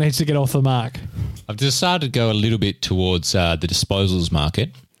Mike needs to get off the mark. I've decided to go a little bit towards the disposals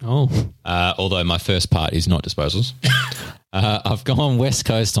market. Oh. Although my first part is not disposals. I've gone West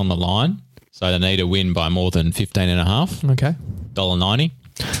Coast on the line. So they need a win by more than 15.5. Okay. $1.90.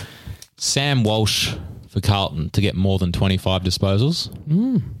 Sam Walsh for Carlton to get more than 25 disposals.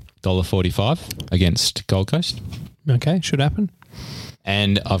 $1.45 against Gold Coast. Okay, should happen.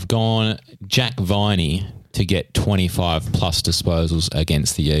 And I've gone Jack Viney to get 25 plus disposals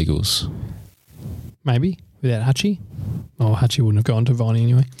against the Eagles. Maybe, without Hutchie. Oh, Hutchie wouldn't have gone to Viney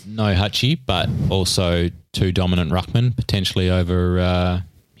anyway. No Hutchie, but also 2 dominant ruckmen, potentially over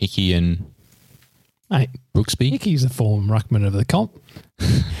Hickey and Mate, Brooksby. Hickey's the form ruckman of the comp.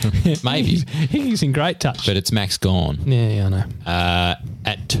 Maybe. He's in great touch. But it's Max gone. Yeah, I know.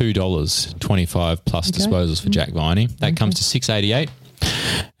 At $2, 25 plus disposals for Jack Viney. That comes to $6.88.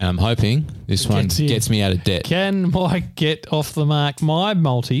 And I'm hoping this one gets me out of debt. Can Mike get off the mark? My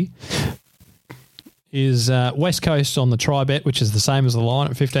multi is West Coast on the try bet, which is the same as the line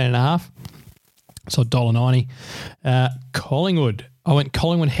at 15.5. So $1.90. Collingwood. I went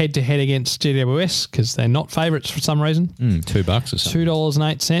Collingwood head-to-head against GWS because they're not favourites for some reason. $2 or something.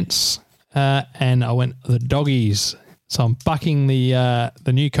 $2.08. And I went the Doggies. So I'm bucking the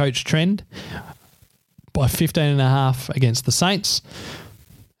new coach trend by 15.5 against the Saints.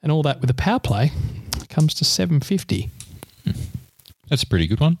 And all that with a power play comes to $7.50. That's a pretty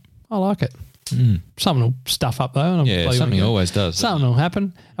good one. I like it. Something will stuff up though. And Yeah, something always does. Something will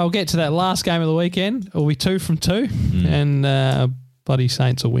happen. I'll get to that last game of the weekend. It'll be 2 from 2 and bloody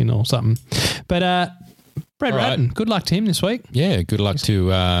Saints will win or something. But Brad Ratton, good luck to him this week. Yeah, good luck to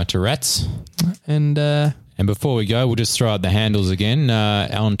Rats. And before we go, we'll just throw out the handles again.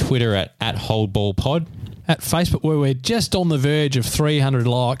 On Twitter at HoldBallPod. At Facebook, where we're just on the verge of 300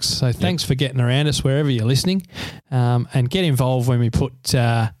 likes. So thanks for getting around us wherever you're listening. And get involved when we put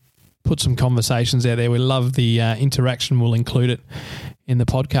some conversations out there. We love the interaction. We'll include it in the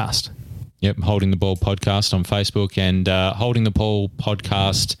podcast. Yep, Holding the Ball Podcast on Facebook and Holding the Ball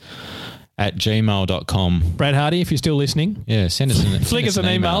Podcast at gmail.com. Brad Hardy, if you're still listening. Yeah, send us Flick us an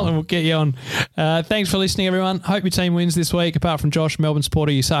email and we'll get you on. Thanks for listening, everyone. Hope your team wins this week. Apart from Josh, Melbourne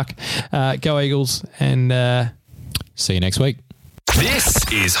supporter, you suck. Go Eagles and see you next week.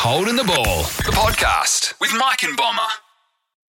 This is Holding the Ball, the podcast with Mike and Bomber.